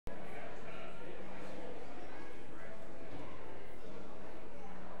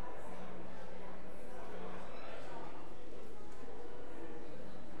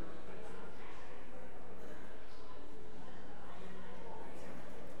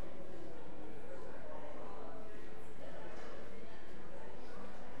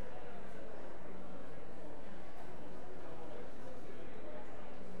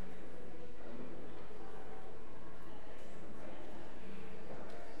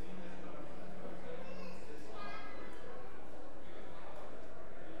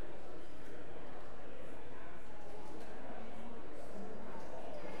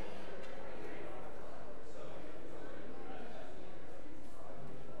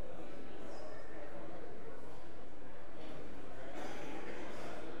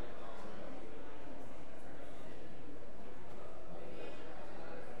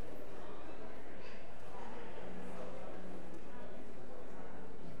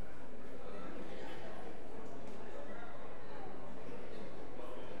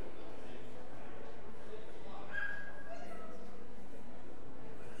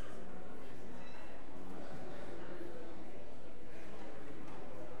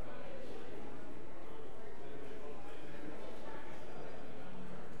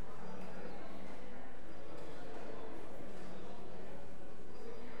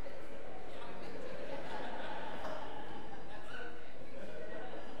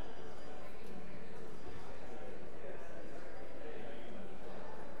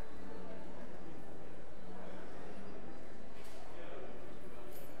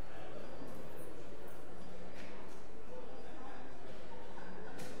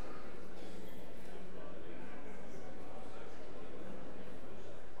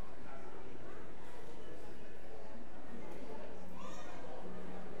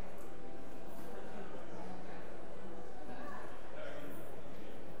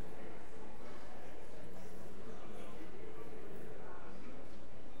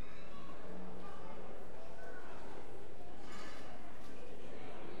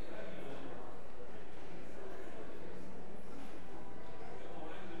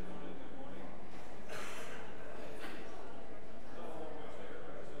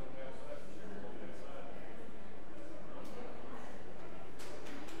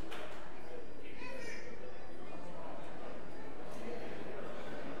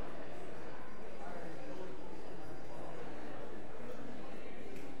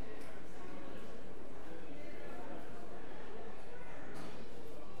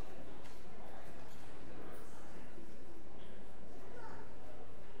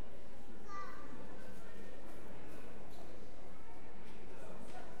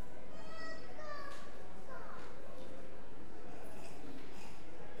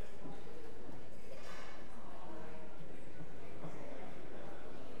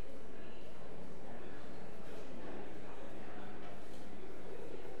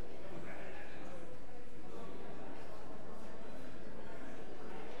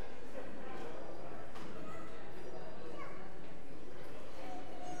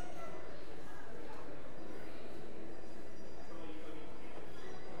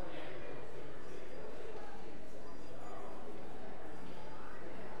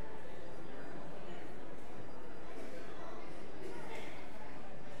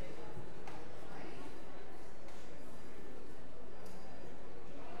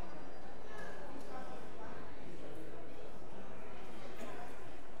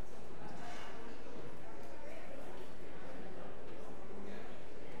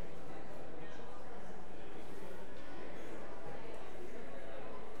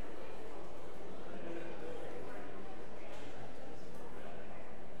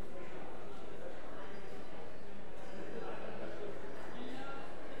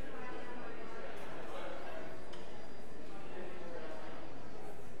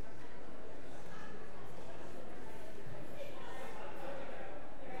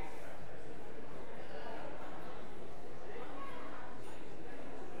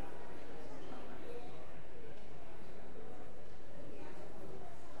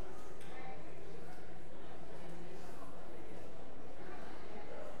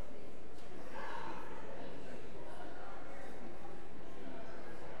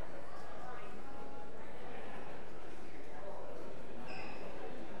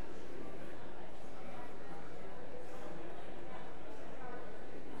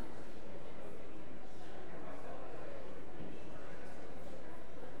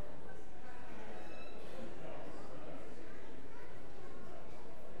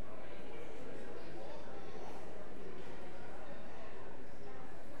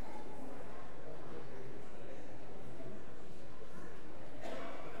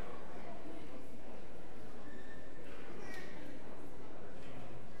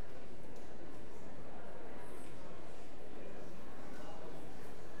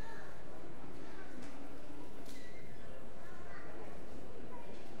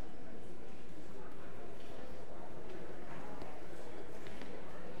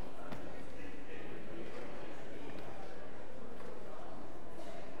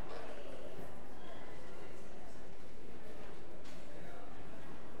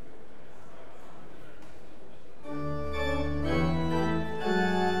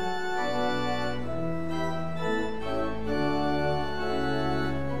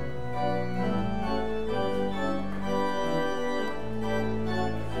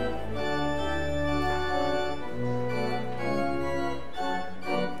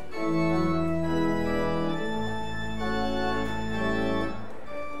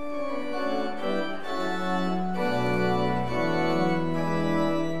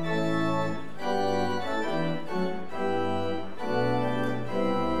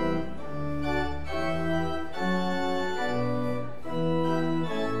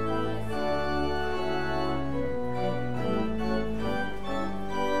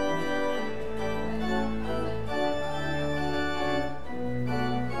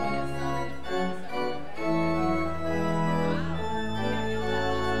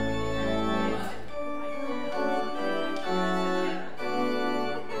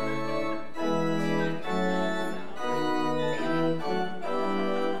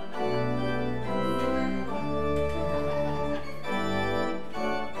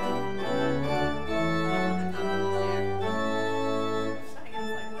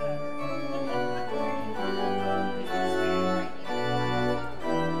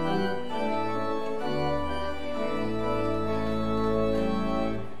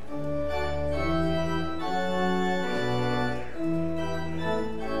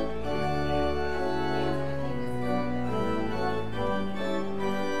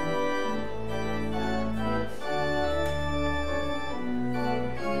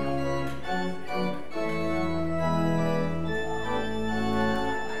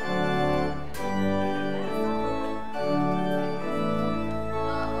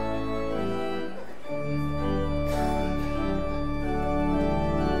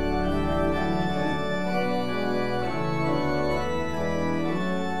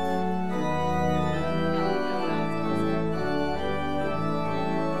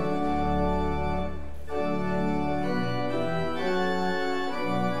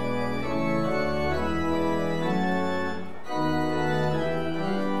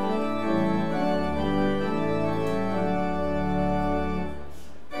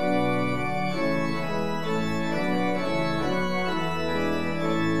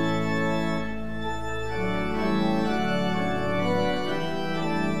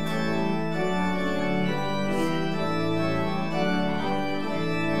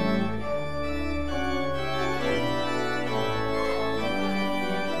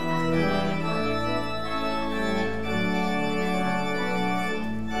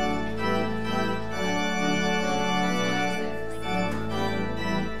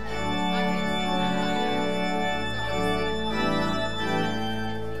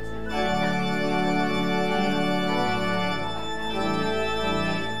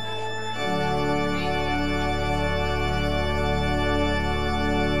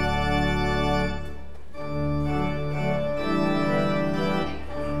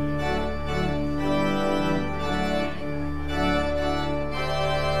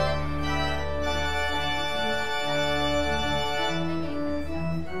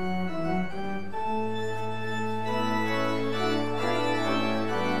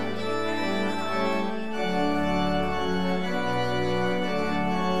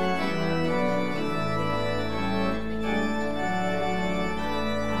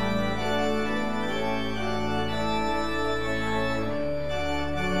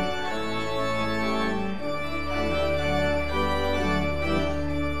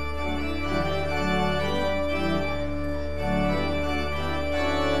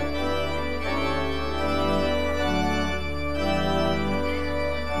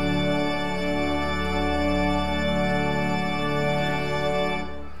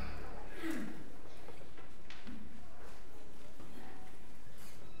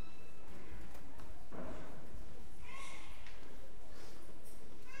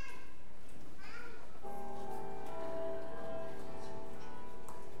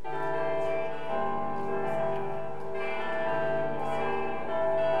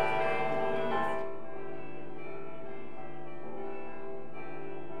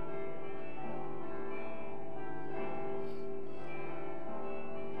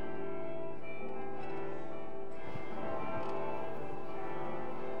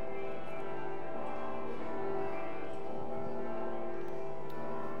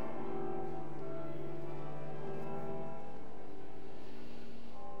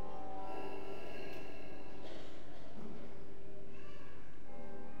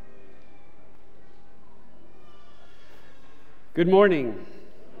Good morning.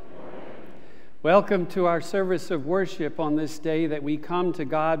 Welcome to our service of worship on this day that we come to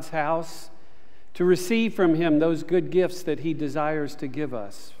God's house to receive from Him those good gifts that He desires to give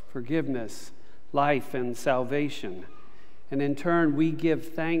us: forgiveness, life, and salvation. And in turn, we give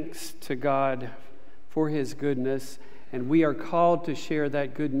thanks to God for His goodness, and we are called to share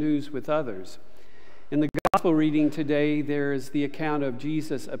that good news with others. In the gospel reading today, there is the account of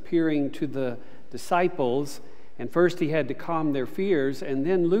Jesus appearing to the disciples. And first he had to calm their fears, and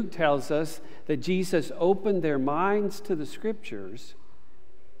then Luke tells us that Jesus opened their minds to the Scriptures,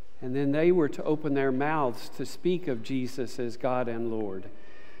 and then they were to open their mouths to speak of Jesus as God and Lord.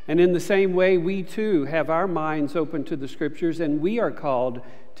 And in the same way, we too have our minds open to the Scriptures, and we are called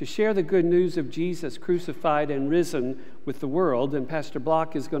to share the good news of Jesus crucified and risen with the world. And Pastor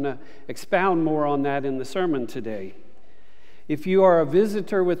Block is going to expound more on that in the sermon today. If you are a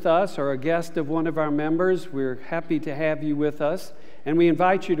visitor with us or a guest of one of our members, we're happy to have you with us, and we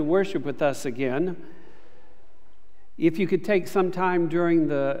invite you to worship with us again. If you could take some time during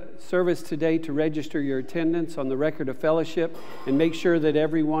the service today to register your attendance on the record of fellowship and make sure that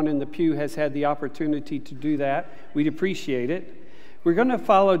everyone in the pew has had the opportunity to do that, we'd appreciate it. We're going to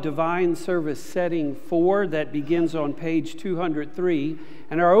follow Divine Service Setting 4 that begins on page 203.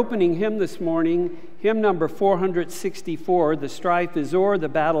 And our opening hymn this morning, hymn number 464, "The Strife is O'er, the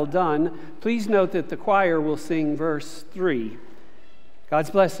Battle Done." Please note that the choir will sing verse 3.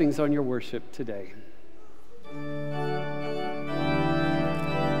 God's blessings on your worship today.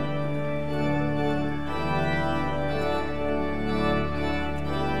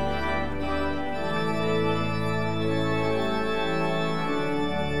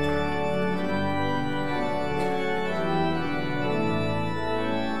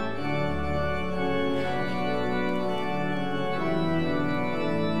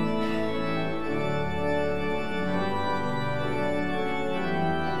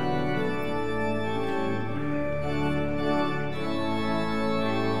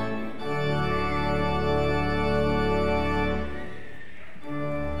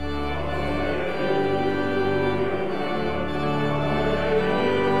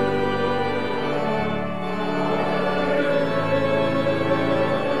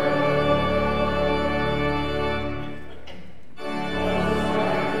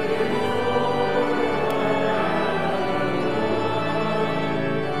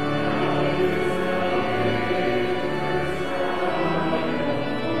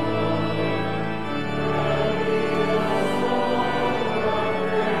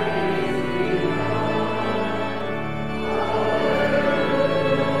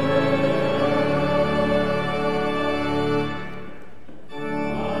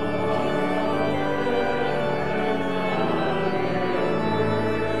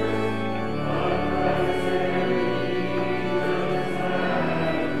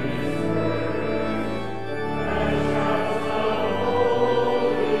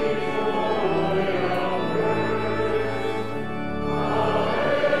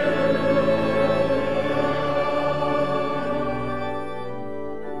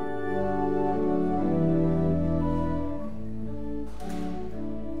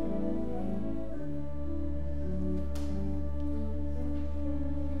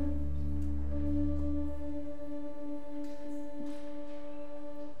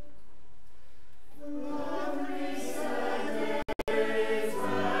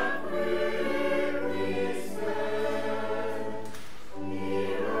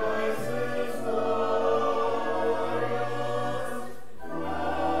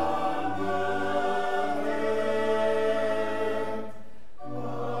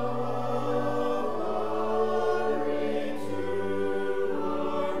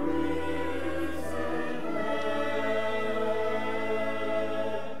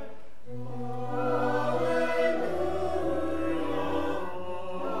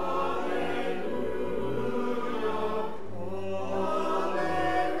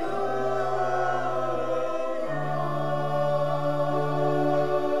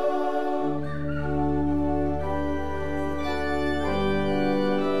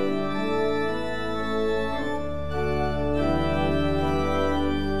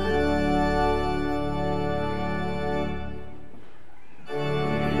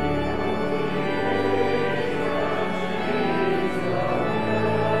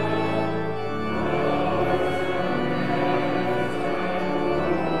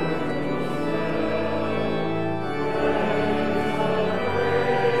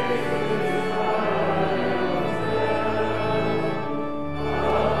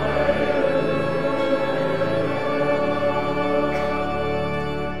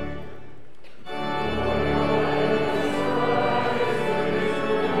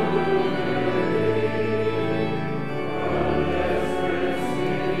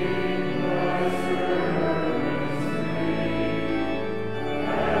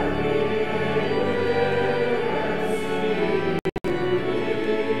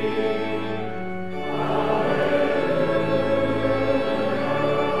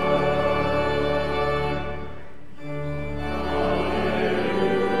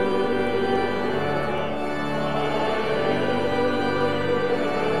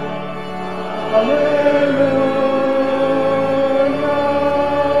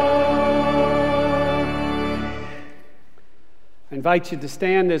 invite you to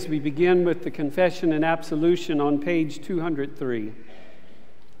stand as we begin with the confession and absolution on page 203.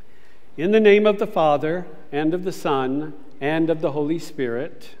 In the name of the Father, and of the Son, and of the Holy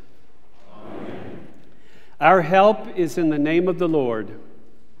Spirit. Amen. Our help is in the name of the Lord.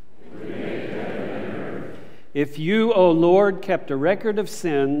 If you, O Lord, kept a record of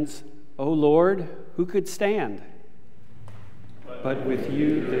sins, O Lord, who could stand? But with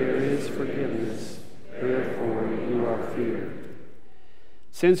you there is forgiveness, therefore you are feared.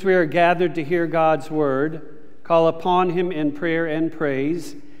 Since we are gathered to hear God's word, call upon him in prayer and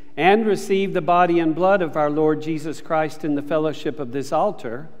praise, and receive the body and blood of our Lord Jesus Christ in the fellowship of this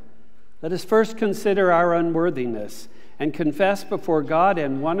altar, let us first consider our unworthiness and confess before God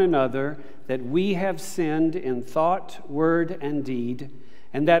and one another that we have sinned in thought, word, and deed,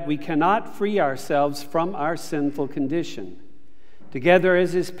 and that we cannot free ourselves from our sinful condition. Together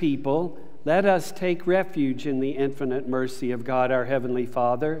as his people, let us take refuge in the infinite mercy of God our Heavenly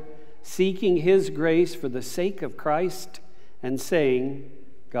Father, seeking his grace for the sake of Christ, and saying,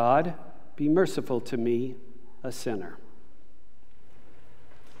 God, be merciful to me, a sinner.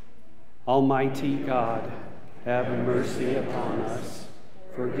 Almighty God, have mercy upon us,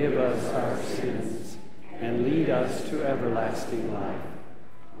 forgive us our sins, and lead us to everlasting life.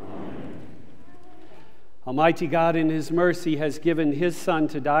 Amen. Almighty God, in his mercy, has given his Son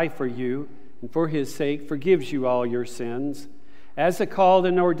to die for you, and for his sake forgives you all your sins. As a called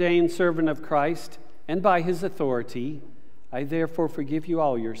and ordained servant of Christ, and by his authority, I therefore forgive you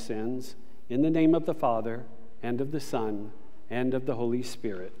all your sins, in the name of the Father, and of the Son, and of the Holy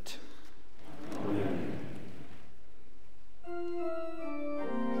Spirit. Amen.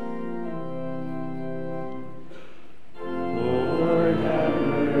 Lord, have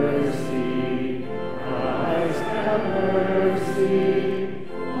mercy. Christ, have mercy.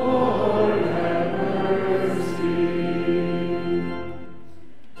 Lord, have mercy.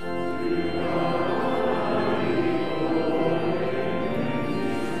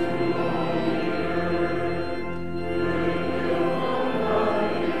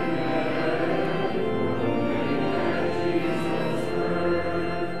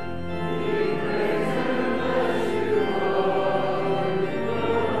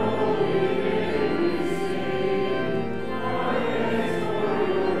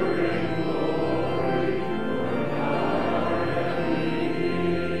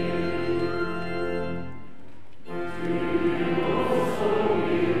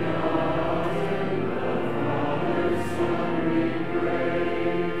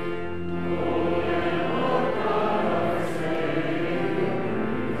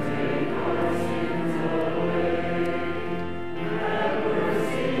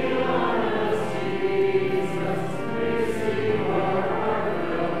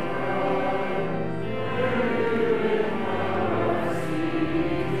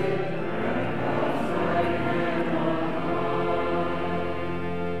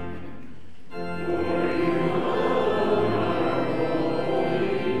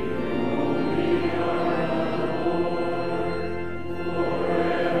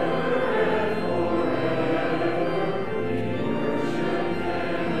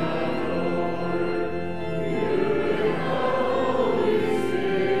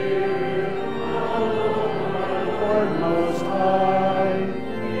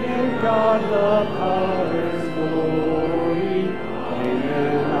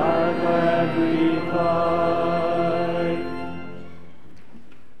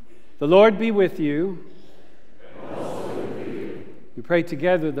 The Lord be with you. And also with you. We pray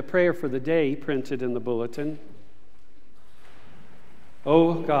together the prayer for the day printed in the bulletin.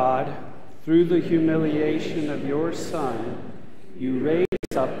 O God, through the humiliation of your Son, you raise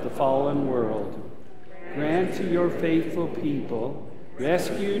up the fallen world. Grant to your faithful people,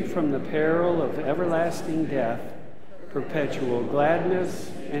 rescued from the peril of everlasting death, perpetual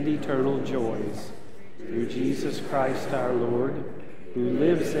gladness and eternal joys. Through Jesus Christ our Lord, who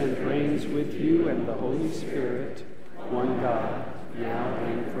lives and reigns with you and the Holy Spirit, one God, now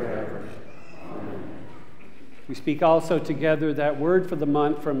and forever. Amen. We speak also together that word for the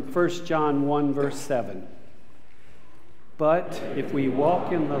month from 1 John 1, verse 7. But if we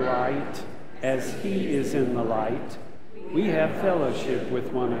walk in the light, as he is in the light, we have fellowship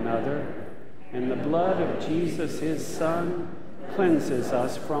with one another, and the blood of Jesus, his Son, cleanses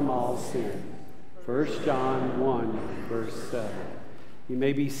us from all sin. 1 John 1, verse 7. You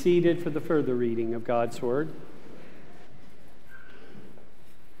may be seated for the further reading of God's Word.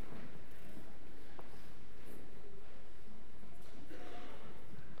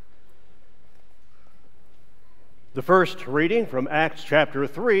 The first reading from Acts chapter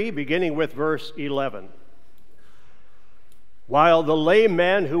 3, beginning with verse 11. While the lame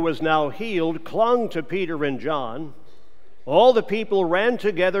man who was now healed clung to Peter and John, all the people ran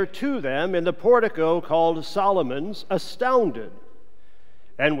together to them in the portico called Solomon's, astounded.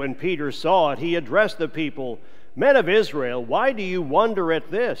 And when Peter saw it, he addressed the people, "Men of Israel, why do you wonder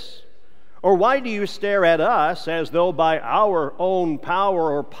at this? Or why do you stare at us as though by our own power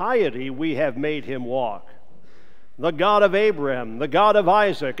or piety we have made him walk? The God of Abraham, the God of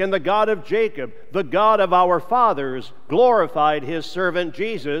Isaac, and the God of Jacob, the God of our fathers, glorified his servant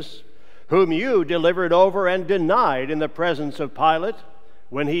Jesus, whom you delivered over and denied in the presence of Pilate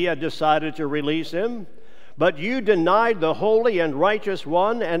when he had decided to release him. But you denied the holy and righteous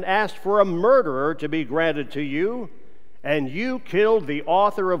one and asked for a murderer to be granted to you, and you killed the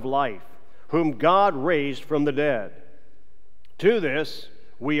author of life, whom God raised from the dead. To this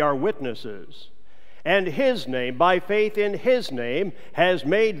we are witnesses. And his name, by faith in his name, has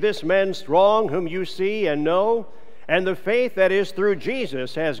made this man strong whom you see and know, and the faith that is through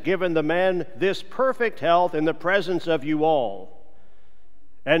Jesus has given the man this perfect health in the presence of you all.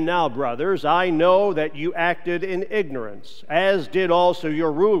 And now, brothers, I know that you acted in ignorance, as did also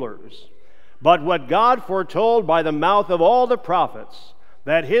your rulers. But what God foretold by the mouth of all the prophets,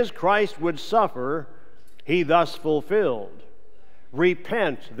 that his Christ would suffer, he thus fulfilled.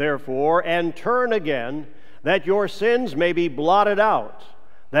 Repent, therefore, and turn again, that your sins may be blotted out,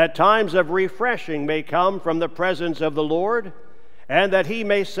 that times of refreshing may come from the presence of the Lord, and that he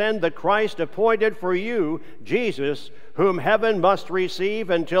may send the Christ appointed for you, Jesus, whom heaven must receive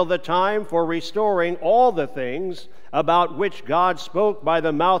until the time for restoring all the things about which God spoke by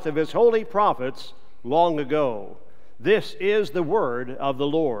the mouth of his holy prophets long ago. This is the word of the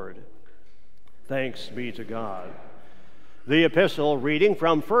Lord. Thanks be to God. The epistle reading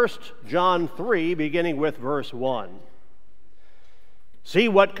from 1 John 3, beginning with verse 1. See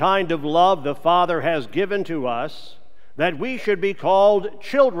what kind of love the Father has given to us, that we should be called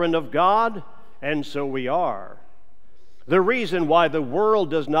children of God, and so we are. The reason why the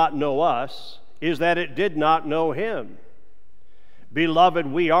world does not know us is that it did not know him. Beloved,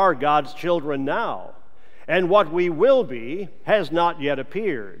 we are God's children now, and what we will be has not yet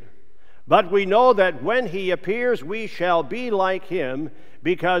appeared. But we know that when he appears, we shall be like him,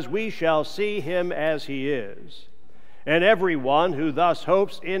 because we shall see him as he is. And everyone who thus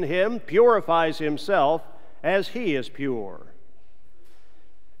hopes in him purifies himself as he is pure.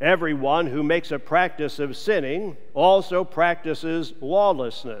 Everyone who makes a practice of sinning also practices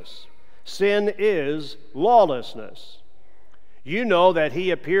lawlessness. Sin is lawlessness. You know that he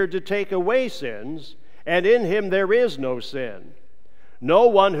appeared to take away sins, and in him there is no sin. No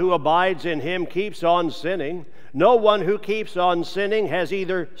one who abides in him keeps on sinning. No one who keeps on sinning has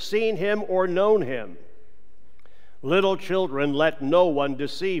either seen him or known him. Little children, let no one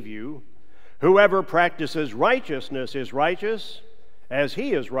deceive you. Whoever practices righteousness is righteous, as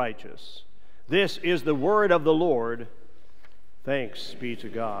he is righteous. This is the word of the Lord. Thanks be to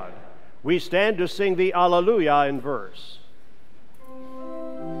God. We stand to sing the Alleluia in verse.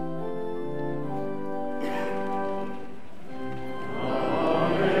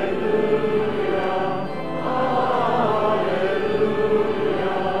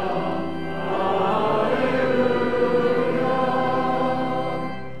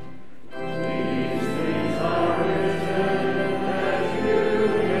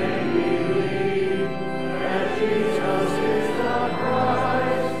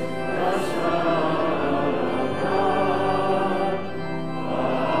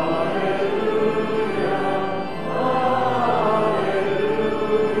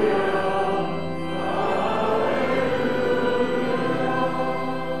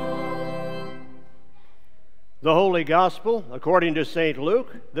 The Holy Gospel, according to St.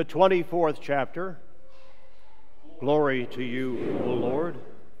 Luke, the 24th chapter. Glory to you, O Lord.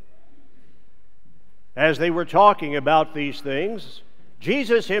 As they were talking about these things,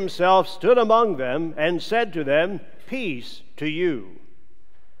 Jesus himself stood among them and said to them, "Peace to you."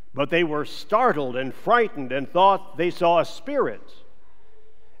 But they were startled and frightened and thought they saw a spirit.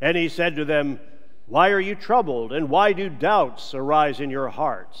 And he said to them, "Why are you troubled, and why do doubts arise in your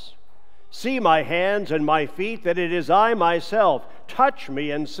hearts? See my hands and my feet, that it is I myself. Touch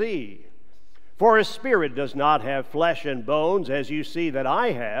me and see. For a spirit does not have flesh and bones, as you see that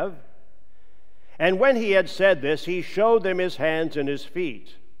I have." And when he had said this, he showed them his hands and his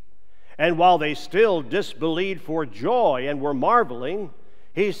feet. And while they still disbelieved for joy and were marveling,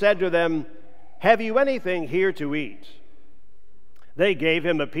 he said to them, "Have you anything here to eat?" They gave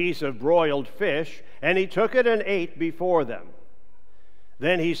him a piece of broiled fish, and he took it and ate before them.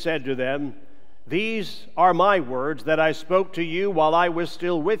 Then he said to them, "These are my words that I spoke to you while I was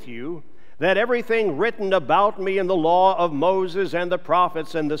still with you, that everything written about me in the law of Moses and the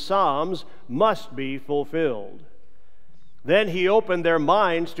prophets and the Psalms must be fulfilled." Then he opened their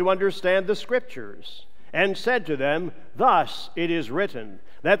minds to understand the Scriptures, and said to them, "Thus it is written,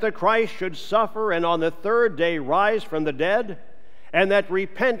 that the Christ should suffer and on the third day rise from the dead, and that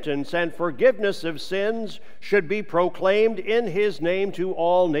repentance and forgiveness of sins should be proclaimed in his name to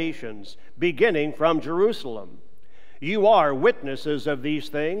all nations, beginning from Jerusalem. You are witnesses of these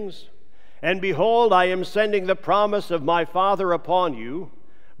things. And behold, I am sending the promise of my Father upon you,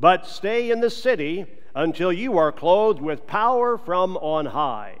 but stay in the city until you are clothed with power from on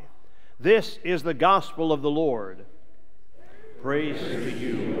high." This is the gospel of the Lord. Praise to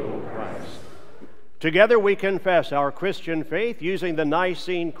you, O Christ. Together we confess our Christian faith using the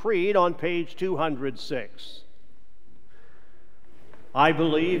Nicene Creed on page 206. I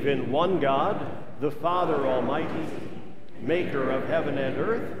believe in one God, the Father Almighty, maker of heaven and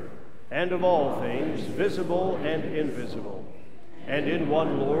earth, and of all things visible and invisible, and in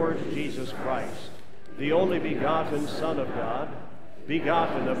one Lord Jesus Christ, the only begotten Son of God,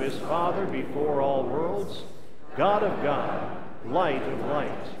 begotten of his Father before all worlds, God of God, light of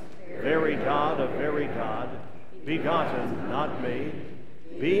light, very God of very God, begotten, not made,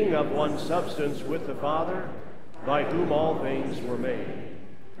 being of one substance with the Father, by whom all things were made,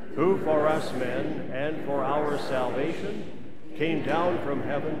 who for us men and for our salvation came down from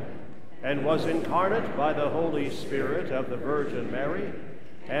heaven, and was incarnate by the Holy Spirit of the Virgin Mary,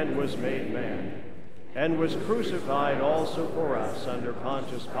 and was made man, and was crucified also for us under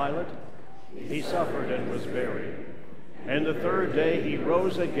Pontius Pilate. He suffered and was buried. And the third day he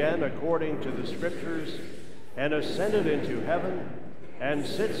rose again according to the Scriptures, and ascended into heaven, and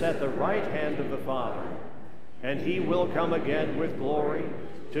sits at the right hand of the Father. And he will come again with glory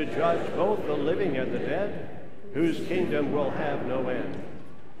to judge both the living and the dead, whose kingdom will have no end.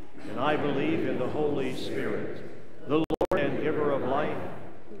 And I believe in the Holy Spirit, the Lord and giver of life,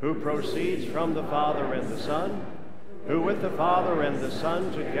 who proceeds from the Father and the Son, who with the Father and the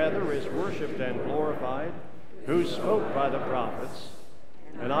Son together is worshipped and glorified, who spoke by the prophets.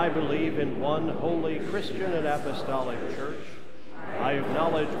 And I believe in one holy Christian and apostolic church. I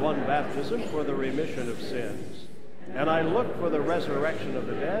acknowledge one baptism for the remission of sins, and I look for the resurrection of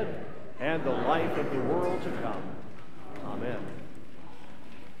the dead and the life of the world to come. Amen.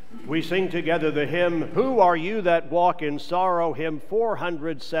 We sing together the hymn, "Who Are You That Walk in Sorrow?" hymn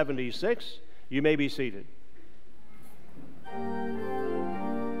 476. You may be seated.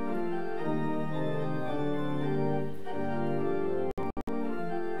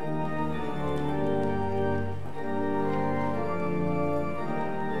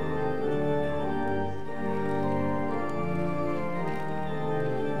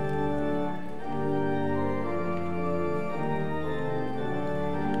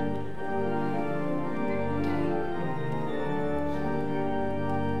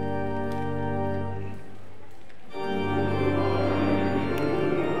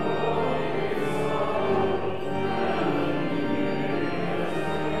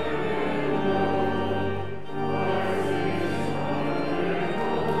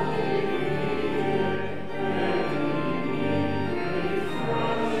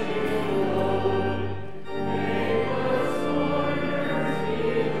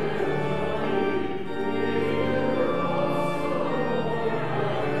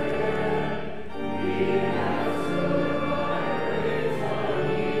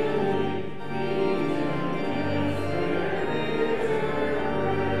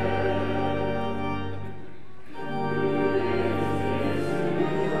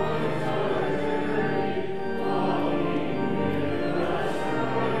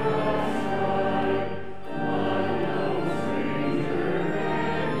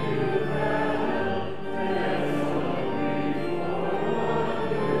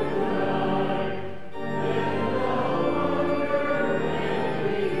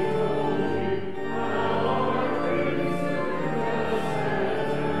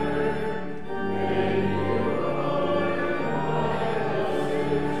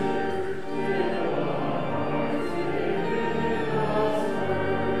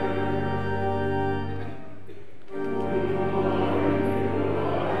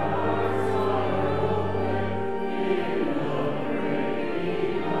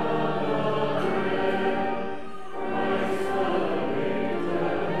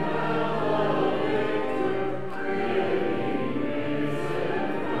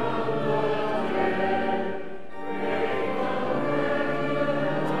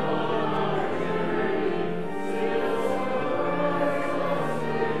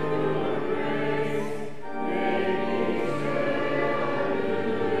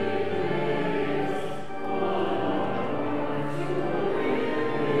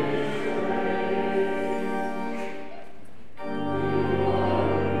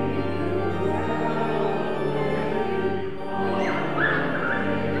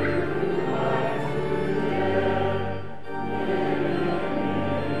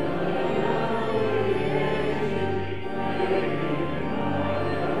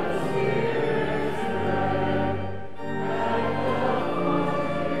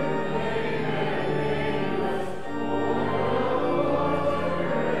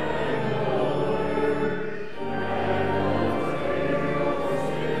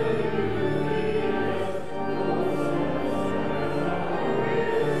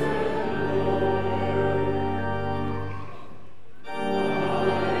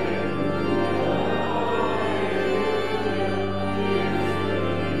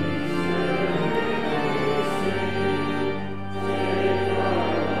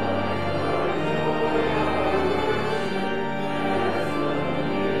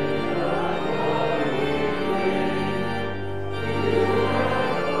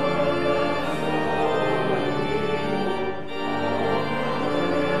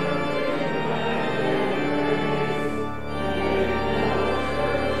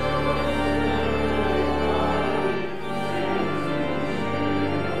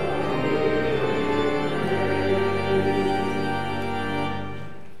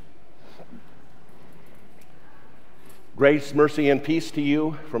 Grace, mercy, and peace to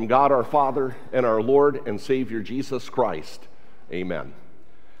you from God our Father and our Lord and Savior Jesus Christ. Amen.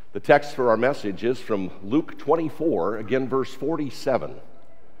 The text for our message is from Luke 24, again verse 47.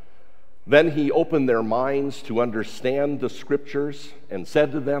 Then he opened their minds to understand the Scriptures and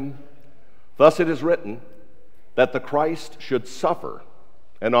said to them, "Thus it is written, that the Christ should suffer,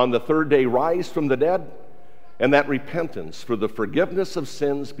 and on the third day rise from the dead, and that repentance for the forgiveness of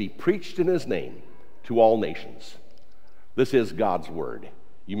sins be preached in his name to all nations." This is God's word.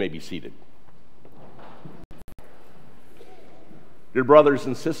 You may be seated. Dear brothers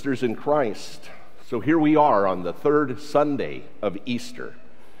and sisters in Christ, so here we are on the third Sunday of Easter,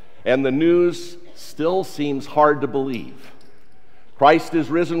 and the news still seems hard to believe. Christ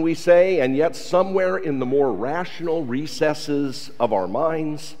is risen, we say, and yet somewhere in the more rational recesses of our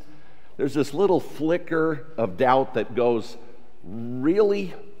minds, there's this little flicker of doubt that goes,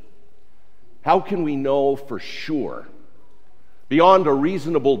 really? How can we know for sure? Beyond a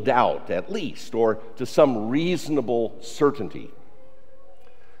reasonable doubt, at least, or to some reasonable certainty.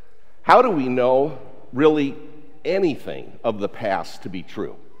 How do we know really anything of the past to be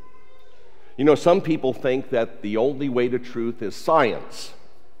true? You know, some people think that the only way to truth is science,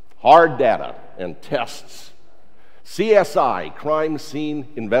 hard data, and tests. CSI, crime scene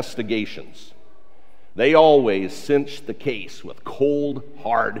investigations. They always cinch the case with cold,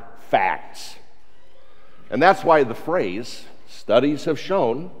 hard facts. And that's why the phrase, "studies have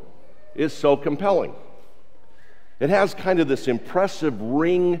shown," is so compelling. It has kind of this impressive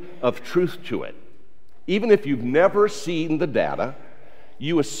ring of truth to it. Even if you've never seen the data,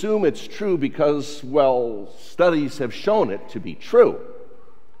 you assume it's true because, well, studies have shown it to be true.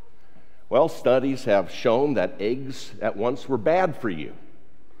 Well, studies have shown that eggs at once were bad for you.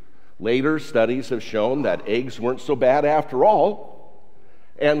 Later, studies have shown that eggs weren't so bad after all.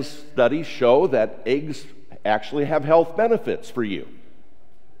 And studies show that eggs actually have health benefits for you.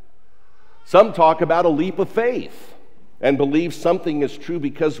 Some talk about a leap of faith and believe something is true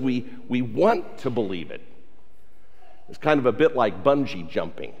because we want to believe it. It's kind of a bit like bungee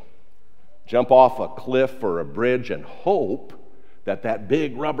jumping. Jump off a cliff or a bridge and hope that that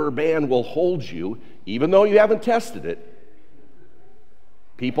big rubber band will hold you, even though you haven't tested it.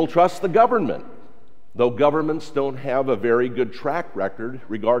 People trust the government, though governments don't have a very good track record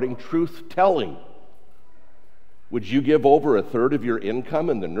regarding truth-telling. Would you give over a third of your income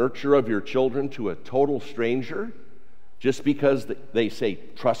and the nurture of your children to a total stranger just because they say,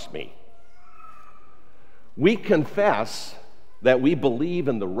 "Trust me"? We confess that we believe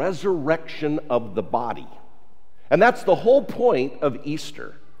in the resurrection of the body. And that's the whole point of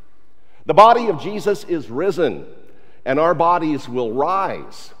Easter. The body of Jesus is risen, and our bodies will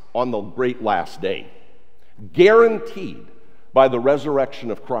rise on the great last day, guaranteed by the resurrection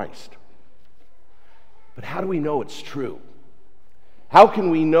of Christ. But how do we know it's true? How can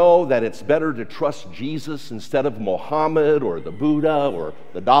we know that it's better to trust Jesus instead of Muhammad or the Buddha or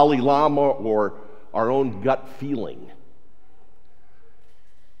the Dalai Lama or our own gut feeling?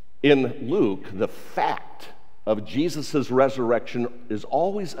 In Luke, the fact of Jesus' resurrection is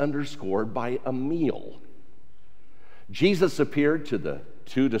always underscored by a meal. Jesus appeared to the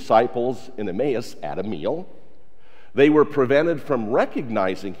two disciples in Emmaus at a meal. They were prevented from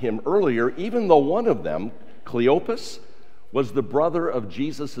recognizing him earlier, even though one of them, Cleopas, was the brother of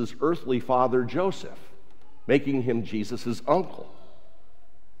Jesus' earthly father, Joseph, making him Jesus' uncle.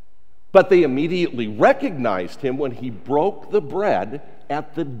 But they immediately recognized him when he broke the bread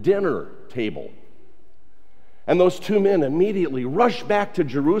at the dinner table. And those two men immediately rush back to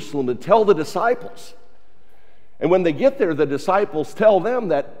Jerusalem to tell the disciples. And when they get there, the disciples tell them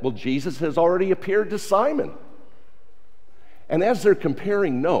that, well, Jesus has already appeared to Simon. And as they're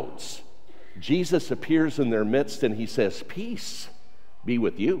comparing notes, Jesus appears in their midst and he says, "Peace be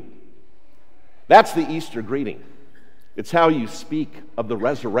with you." That's the Easter greeting. It's how you speak of the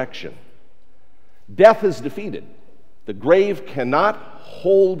resurrection. Death is defeated. The grave cannot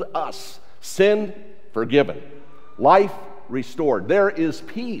hold us. Sin forgiven. Life restored. There is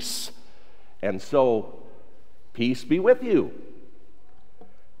peace. And so, peace be with you.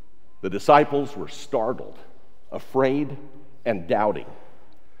 The disciples were startled, afraid, and doubting.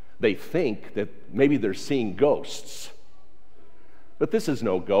 They think that maybe they're seeing ghosts. But this is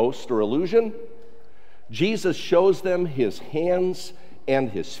no ghost or illusion. Jesus shows them his hands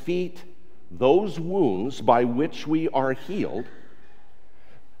and his feet, those wounds by which we are healed.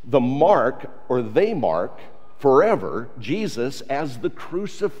 They mark forever Jesus as the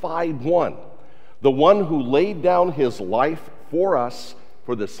crucified one, the one who laid down his life for us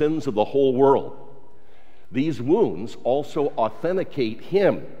for the sins of the whole world. These wounds also authenticate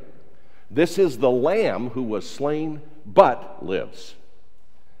him. This is the Lamb who was slain but lives.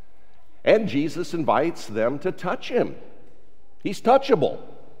 And Jesus invites them to touch him. He's touchable,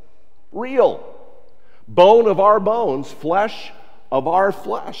 real, bone of our bones, flesh of our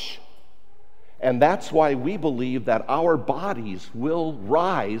flesh. And that's why we believe that our bodies will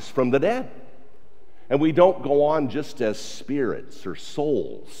rise from the dead. And we don't go on just as spirits or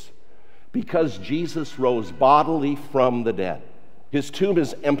souls, because Jesus rose bodily from the dead. His tomb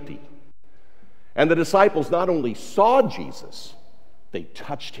is empty. And the disciples not only saw Jesus, they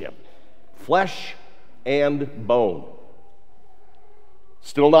touched him, flesh and bone.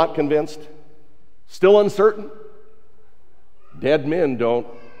 Still not convinced? Still uncertain? Dead men don't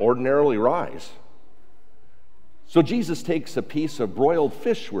ordinarily rise. So Jesus takes a piece of broiled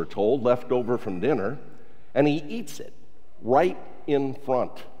fish, we're told, left over from dinner, and he eats it right in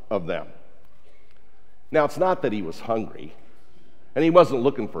front of them. Now, it's not that he was hungry, and he wasn't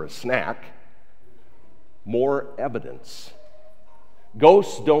looking for a snack. More evidence.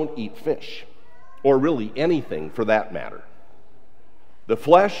 Ghosts don't eat fish, or really anything for that matter. The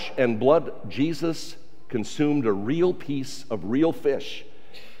flesh and blood Jesus consumed a real piece of real fish.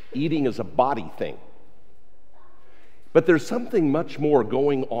 Eating is a body thing. But there's something much more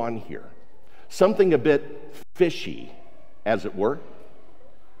going on here. Something a bit fishy, as it were.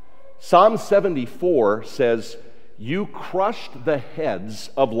 Psalm 74 says, "You crushed the heads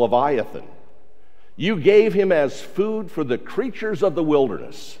of Leviathan. You gave him as food for the creatures of the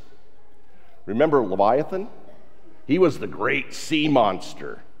wilderness." Remember Leviathan? He was the great sea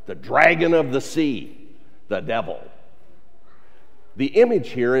monster, the dragon of the sea, the devil. The image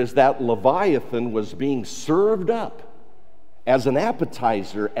here is that Leviathan was being served up as an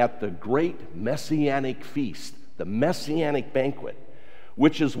appetizer at the great messianic feast, the messianic banquet,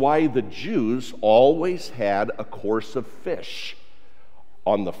 which is why the Jews always had a course of fish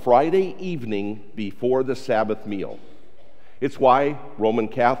on the Friday evening before the Sabbath meal. It's why Roman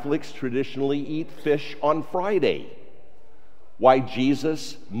Catholics traditionally eat fish on Friday. Why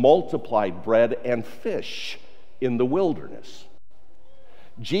Jesus multiplied bread and fish in the wilderness.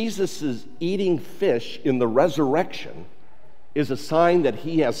 Jesus' eating fish in the resurrection is a sign that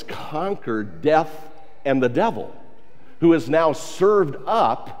he has conquered death and the devil, who is now served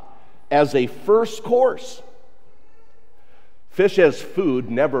up as a first course. Fish as food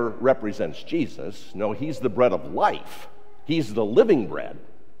never represents Jesus. No, he's the bread of life. He's the living bread,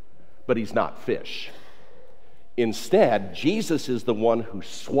 but he's not fish. Instead, Jesus is the one who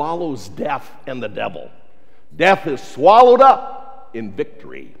swallows death and the devil. Death is swallowed up in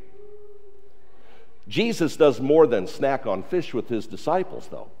victory. Jesus does more than snack on fish with his disciples,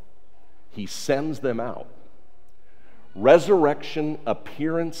 though. He sends them out. Resurrection,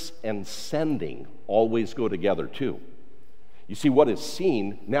 appearance, and sending always go together, too. You see, what is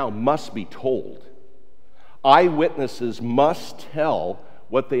seen now must be told. Eyewitnesses must tell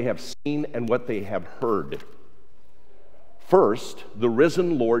what they have seen and what they have heard. First, the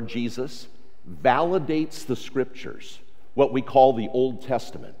risen Lord Jesus validates the scriptures, what we call the Old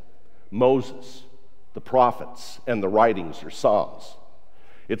Testament, Moses, the prophets, and the writings or Psalms.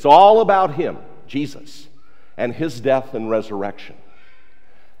 It's all about him, Jesus, and his death and resurrection.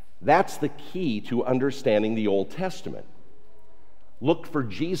 That's the key to understanding the Old Testament. Look for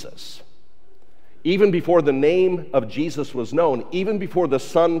Jesus. Even before the name of Jesus was known, even before the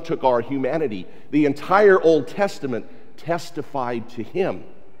Son took our humanity, the entire Old Testament testified to him.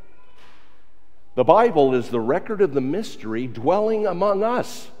 The Bible is the record of the mystery dwelling among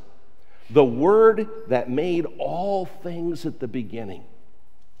us, the Word that made all things at the beginning,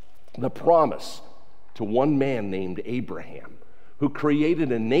 the promise to one man named Abraham, who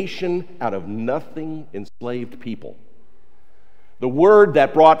created a nation out of nothing enslaved people. The Word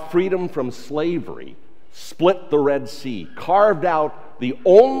that brought freedom from slavery, split the Red Sea, carved out the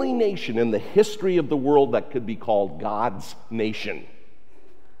only nation in the history of the world that could be called God's nation.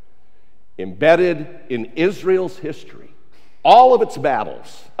 Embedded in Israel's history, all of its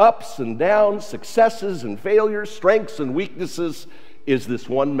battles, ups and downs, successes and failures, strengths and weaknesses, is this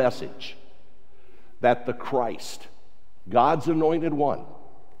one message: that the Christ, God's anointed one,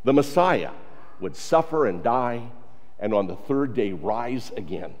 the Messiah, would suffer and die, and on the third day rise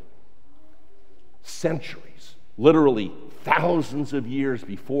again. Centuries, literally thousands of years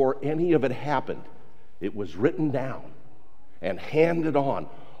before any of it happened, it was written down and handed on,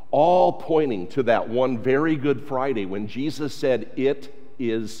 all pointing to that one very Good Friday when Jesus said, "It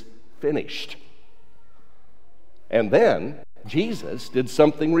is finished." And then Jesus did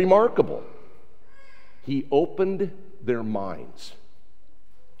something remarkable. He opened their minds.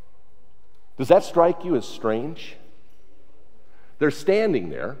 Does that strike you as strange? They're standing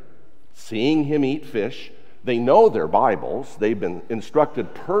there, seeing him eat fish, They know their Bibles. They've been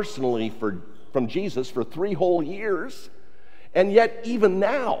instructed personally from Jesus for 3 whole years. And yet, even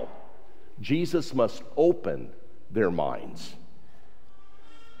now, Jesus must open their minds.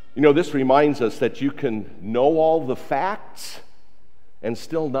 You know, this reminds us that you can know all the facts and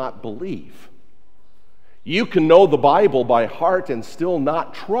still not believe. You can know the Bible by heart and still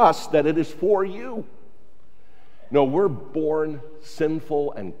not trust that it is for you. No, we're born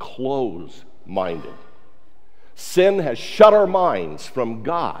sinful and closed-minded. Sin has shut our minds from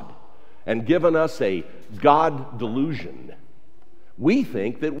God and given us a God delusion. We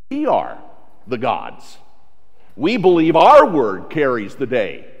think that we are the gods. We believe our word carries the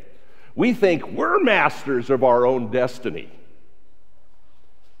day. We think we're masters of our own destiny.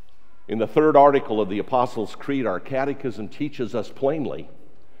 In the 3rd article of the Apostles' Creed, our catechism teaches us plainly,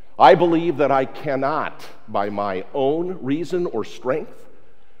 I believe that I cannot, by my own reason or strength,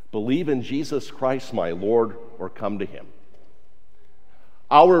 believe in Jesus Christ my Lord or come to him.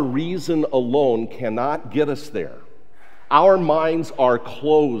 Our reason alone cannot get us there. Our minds are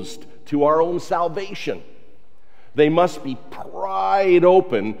closed to our own salvation. They must be pried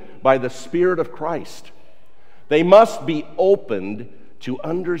open by the Spirit of Christ. They must be opened to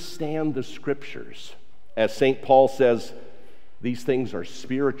understand the Scriptures. As St. Paul says, these things are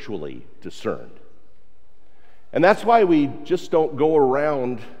spiritually discerned. And that's why we just don't go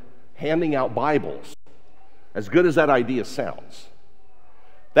around handing out Bibles, as good as that idea sounds.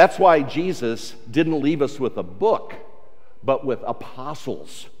 That's why Jesus didn't leave us with a book, but with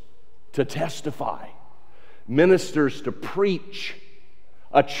apostles to testify, ministers to preach,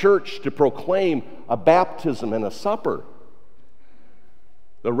 a church to proclaim, a baptism and a supper.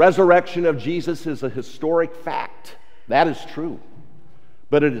 The resurrection of Jesus is a historic fact. That is true.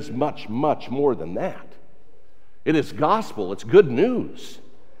 But it is much, much more than that. It is gospel. It's good news.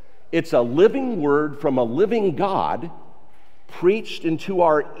 It's a living word from a living God preached into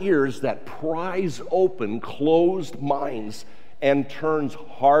our ears that pries open closed minds and turns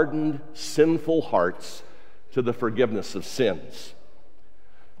hardened, sinful hearts to the forgiveness of sins.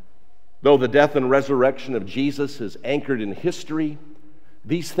 Though the death and resurrection of Jesus is anchored in history,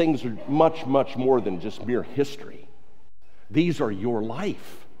 these things are much, much more than just mere history. These are your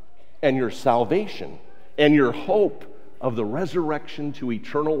life and your salvation and your hope of the resurrection to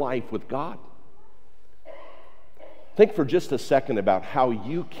eternal life with God. Think for just a second about how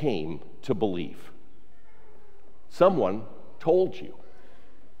you came to believe. Someone told you.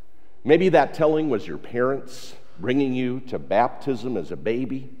 Maybe that telling was your parents bringing you to baptism as a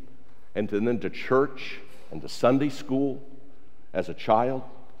baby, and then to church and to Sunday school as a child.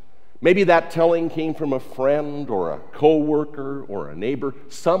 Maybe that telling came from a friend or a coworker or a neighbor.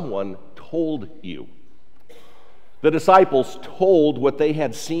 Someone told you. The disciples told what they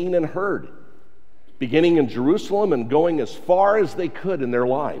had seen and heard, beginning in Jerusalem and going as far as they could in their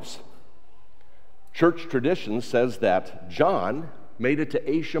lives. Church tradition says that John made it to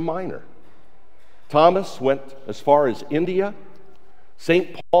Asia Minor. Thomas went as far as India.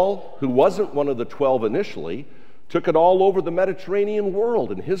 St. Paul, who wasn't one of the 12 initially, took it all over the Mediterranean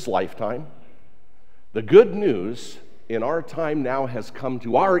world in his lifetime. The good news in our time now has come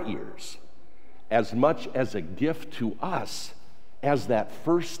to our ears as much as a gift to us as that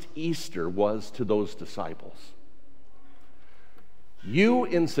first Easter was to those disciples. You,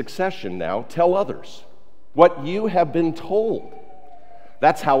 in succession now, tell others what you have been told.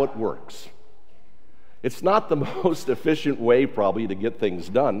 That's how it works. It's not the most efficient way, probably, to get things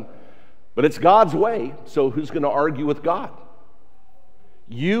done, but it's God's way, so who's going to argue with God?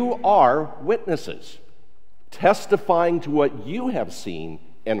 You are witnesses, testifying to what you have seen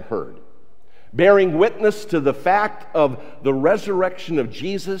and heard, bearing witness to the fact of the resurrection of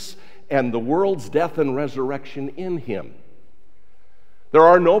Jesus and the world's death and resurrection in him. There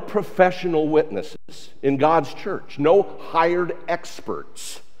are no professional witnesses in God's church, no hired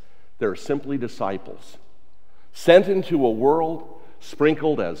experts. They're simply disciples, sent into a world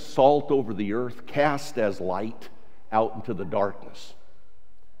sprinkled as salt over the earth, cast as light out into the darkness.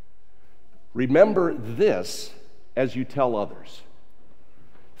 Remember this as you tell others.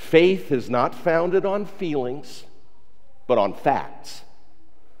 Faith is not founded on feelings, but on facts.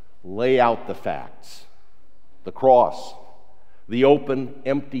 Lay out the facts. The cross, the open,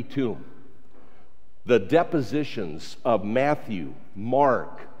 empty tomb, the depositions of Matthew,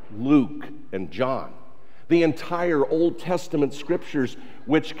 Mark, Luke, and John, the entire Old Testament scriptures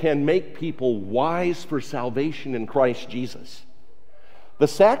which can make people wise for salvation in Christ Jesus, the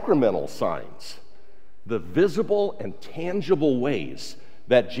sacramental signs, the visible and tangible ways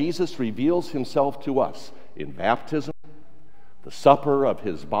that Jesus reveals himself to us in baptism, the supper of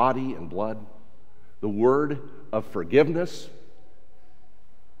his body and blood, the word of forgiveness.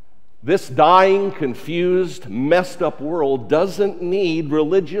 This dying, confused, messed up world doesn't need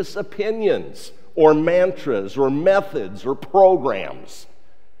religious opinions or mantras or methods or programs.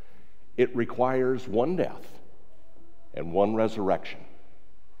 It requires one death and one resurrection.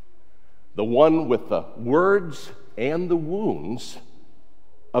 The one with the words and the wounds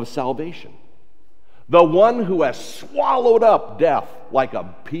of salvation. The one who has swallowed up death like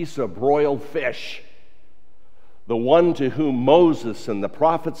a piece of broiled fish. The one to whom Moses and the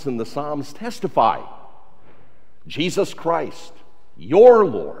prophets and the Psalms testify. Jesus Christ, your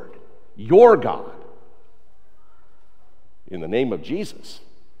Lord, your God. In the name of Jesus,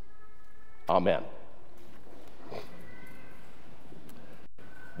 amen.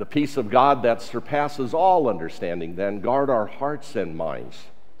 The peace of God that surpasses all understanding, then, guard our hearts and minds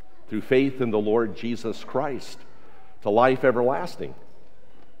through faith in the Lord Jesus Christ to life everlasting.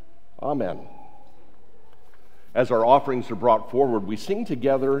 Amen. As our offerings are brought forward, we sing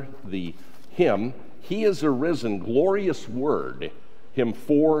together the hymn, He is a Risen, Glorious Word, hymn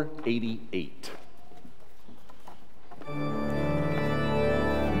 488.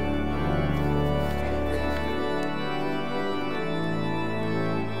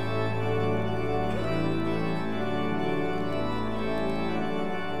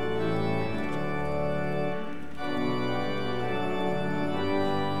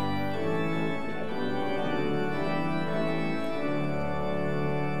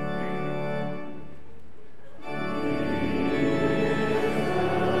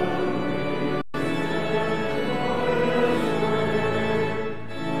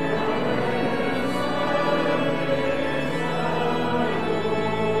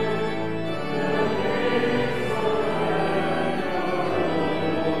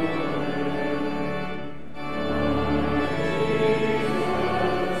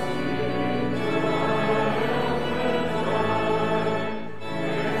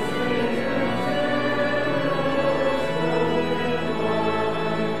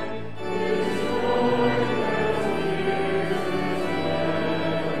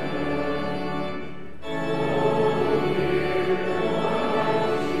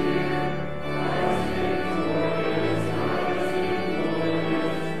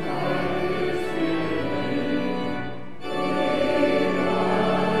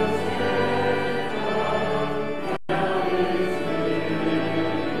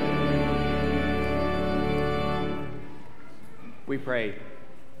 We pray.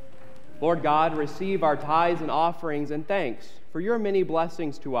 Lord God, receive our tithes and offerings and thanks for your many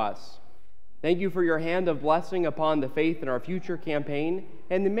blessings to us. Thank you for your hand of blessing upon the Faith in Our Future campaign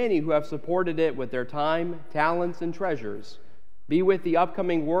and the many who have supported it with their time, talents, and treasures. Be with the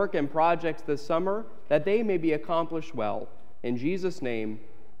upcoming work and projects this summer that they may be accomplished well. In Jesus' name,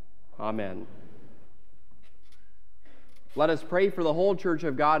 amen. Let us pray for the whole Church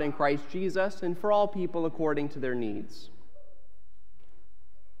of God in Christ Jesus and for all people according to their needs.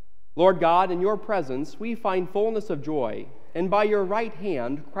 Lord God, in your presence we find fullness of joy, and by your right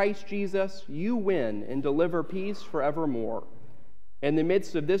hand, Christ Jesus, you win and deliver peace forevermore. In the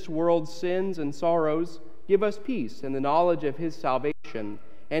midst of this world's sins and sorrows, give us peace in the knowledge of his salvation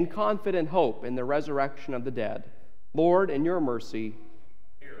and confident hope in the resurrection of the dead. Lord, in your mercy.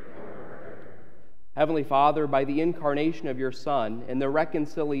 Heavenly Father, by the incarnation of your Son and the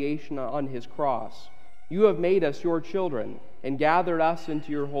reconciliation on his cross, you have made us your children and gathered us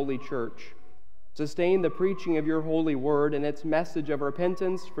into your holy church. Sustain the preaching of your holy word and its message of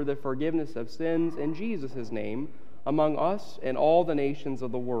repentance for the forgiveness of sins in Jesus' name among us and all the nations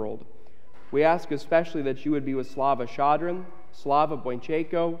of the world. We ask especially that you would be with Slava Shadrin, Slava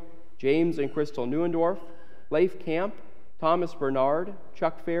Boynchenko, James and Crystal Neuendorf, Leif Camp, Thomas Bernard,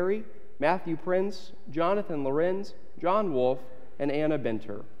 Chuck Ferry, Matthew Prince, Jonathan Lorenz, John Wolf, and Anna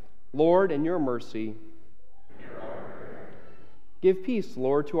Benter. Lord, in your mercy, give peace,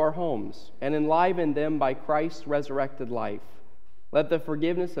 Lord, to our homes, and enliven them by Christ's resurrected life. Let the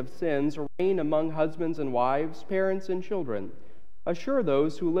forgiveness of sins reign among husbands and wives, parents and children. Assure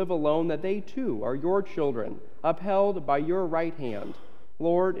those who live alone that they too are your children, upheld by your right hand.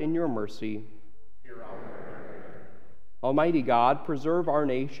 Lord, in your mercy. Almighty God, preserve our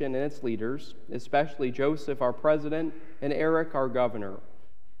nation and its leaders, especially Joseph, our president, and Eric, our governor.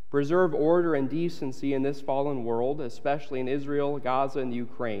 Preserve order and decency in this fallen world, especially in Israel, Gaza, and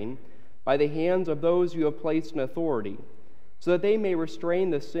Ukraine, by the hands of those you have placed in authority, so that they may restrain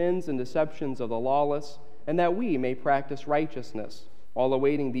the sins and deceptions of the lawless, and that we may practice righteousness, while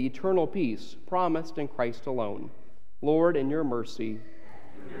awaiting the eternal peace promised in Christ alone. Lord, in your mercy.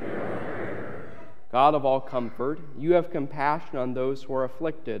 God of all comfort, you have compassion on those who are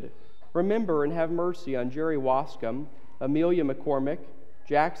afflicted. remember and have mercy on Jerry Wascom, Amelia McCormick,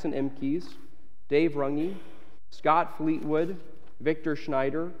 Jackson Imkees, Dave Runge, Scott Fleetwood, Victor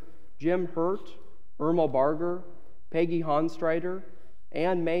Schneider, Jim Hurt, Irma Barger, Peggy Honstrider,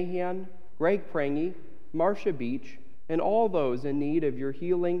 Ann Mahan, Greg Prange, Marcia Beach, and all those in need of your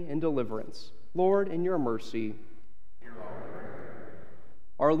healing and deliverance. Lord, in your mercy.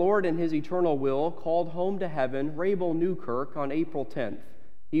 Our Lord, in his eternal will, called home to heaven Rabel Newkirk on April 10th.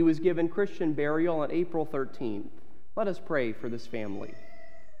 He was given Christian burial on April 13th. Let us pray for this family.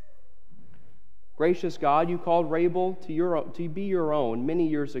 Gracious God, you called Rabel to be your own many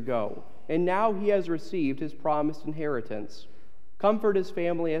years ago, and now he has received his promised inheritance. Comfort his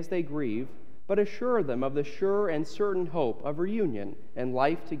family as they grieve, but assure them of the sure and certain hope of reunion and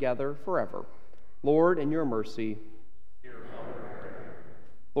life together forever. Lord, in your mercy.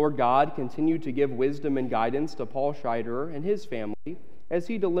 Lord God, continue to give wisdom and guidance to Paul Scheiderer and his family as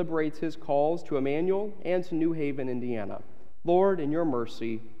he deliberates his calls to Immanuel and to New Haven, Indiana. Lord, in your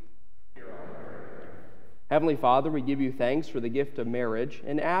mercy. Heavenly Father, we give you thanks for the gift of marriage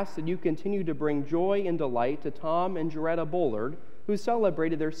and ask that you continue to bring joy and delight to Tom and Joretta Bullard, who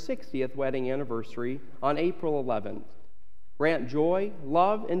celebrated their 60th wedding anniversary on April 11th. Grant joy,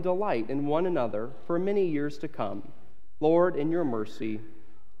 love, and delight in one another for many years to come. Lord, in your mercy.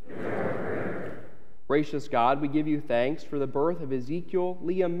 Gracious God, we give you thanks for the birth of Ezekiel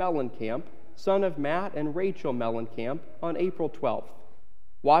Liam Mellencamp, son of Matt and Rachel Mellencamp, on April 12th.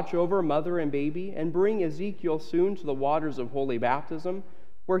 Watch over mother and baby and bring Ezekiel soon to the waters of holy baptism,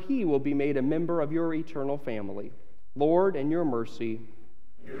 where he will be made a member of your eternal family. Lord, in your mercy.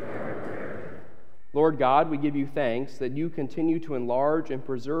 Lord God, we give you thanks that you continue to enlarge and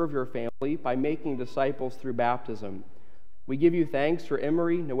preserve your family by making disciples through baptism. We give you thanks for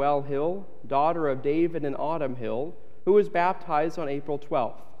Emery Noel Hill, daughter of David and Autumn Hill, who was baptized on April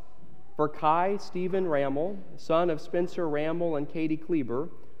 12th. For Kai Stephen Rammel, son of Spencer Rammel and Katie Kleber,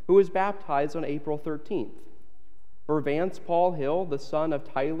 who was baptized on April 13th. For Vance Paul Hill, the son of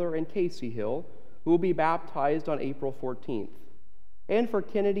Tyler and Casey Hill, who will be baptized on April 14th. And for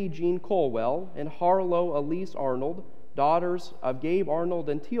Kennedy Jean Colwell and Harlow Elise Arnold, daughters of Gabe Arnold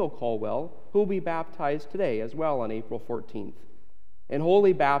and Teal Colwell, who will be baptized today as well on April 14th. In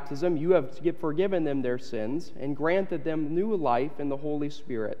holy baptism, you have forgiven them their sins and granted them new life in the Holy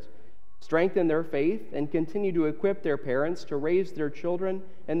Spirit. Strengthen their faith and continue to equip their parents to raise their children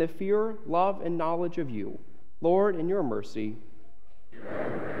in the fear, love, and knowledge of you. Lord, in your mercy.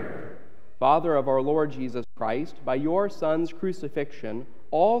 Father of our Lord Jesus Christ, by your Son's crucifixion,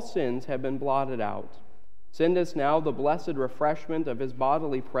 all sins have been blotted out. Send us now the blessed refreshment of his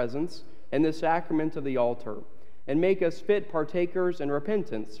bodily presence and the sacrament of the altar, and make us fit partakers in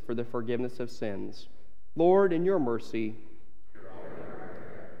repentance for the forgiveness of sins. Lord, in your mercy.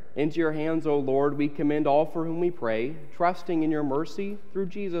 Into your hands, O Lord, we commend all for whom we pray, trusting in your mercy through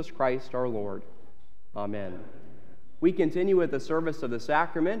Jesus Christ our Lord. Amen. We continue with the service of the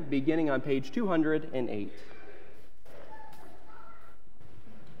sacrament, beginning on page 208.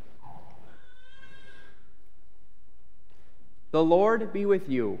 The Lord be with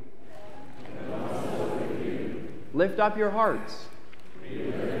you. And also with you. Lift up your hearts. We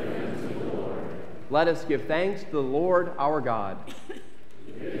lift them to the Lord. Let us give thanks to the Lord our God.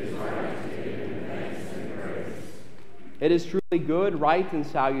 It is right to give him thanks and praise. It is truly good, right, and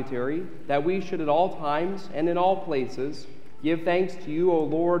salutary that we should at all times and in all places give thanks to you, O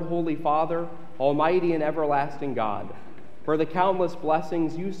Lord, Holy Father, Almighty and everlasting God, for the countless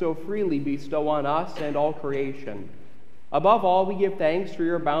blessings you so freely bestow on us and all creation. Above all, we give thanks for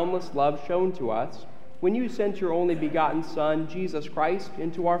your boundless love shown to us when you sent your only begotten Son, Jesus Christ,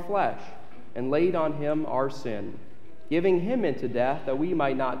 into our flesh and laid on him our sin, giving him into death that we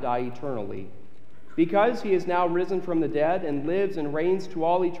might not die eternally. Because he is now risen from the dead and lives and reigns to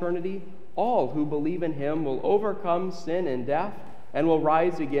all eternity, all who believe in him will overcome sin and death and will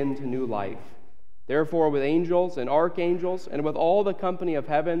rise again to new life. Therefore, with angels and archangels and with all the company of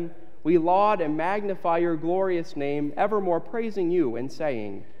heaven, we laud and magnify your glorious name, evermore praising you and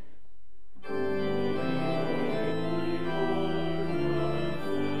saying,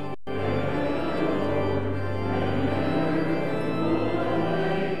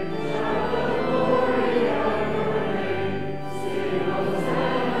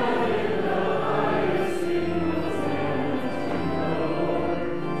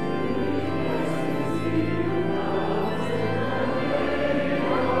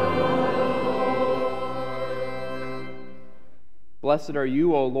 Blessed are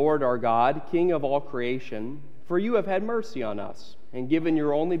you, O Lord our God, King of all creation, for you have had mercy on us, and given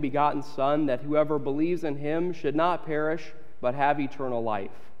your only begotten Son, that whoever believes in him should not perish, but have eternal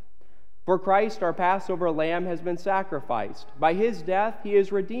life. For Christ, our Passover lamb, has been sacrificed. By his death he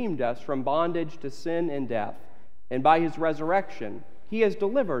has redeemed us from bondage to sin and death, and by his resurrection he has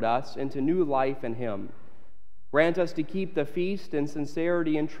delivered us into new life in him. Grant us to keep the feast in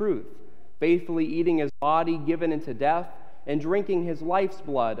sincerity and truth, faithfully eating his body given into death, and drinking his life's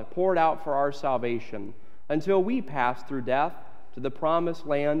blood poured out for our salvation, until we pass through death to the promised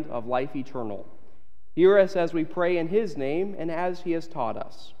land of life eternal. Hear us as we pray in his name and as he has taught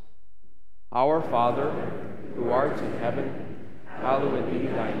us. Our Father, who art in heaven, hallowed be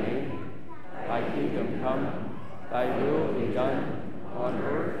thy name. Thy kingdom come, thy will be done, on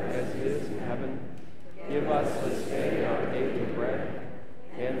earth as it is in heaven. Give us this day our daily bread,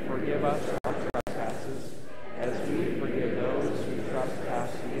 and forgive us our trespasses, as we forgive those who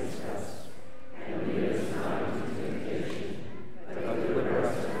trespass against us. And lead us not into temptation, but deliver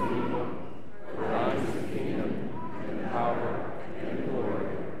us from evil. For thine is the kingdom, and the power, and the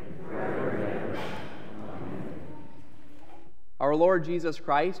glory, forever and ever. Amen. Our Lord Jesus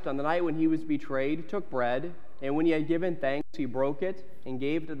Christ, on the night when he was betrayed, took bread, and when he had given thanks, he broke it and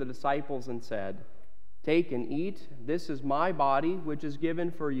gave it to the disciples and said, "Take and eat. This is my body, which is given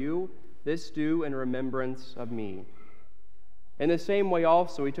for you. This do in remembrance of me." In the same way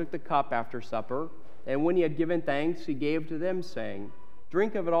also he took the cup after supper, and when he had given thanks, he gave to them, saying,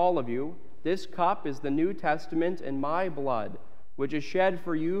 "Drink of it, all of you. This cup is the New Testament in my blood, which is shed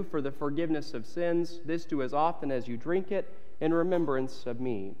for you for the forgiveness of sins. This do as often as you drink it in remembrance of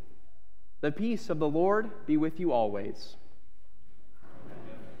me." The peace of the Lord be with you always.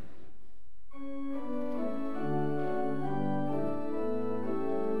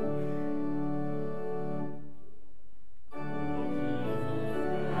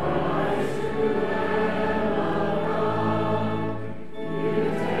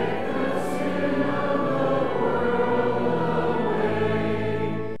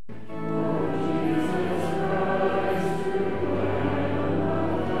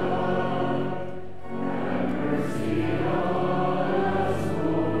 See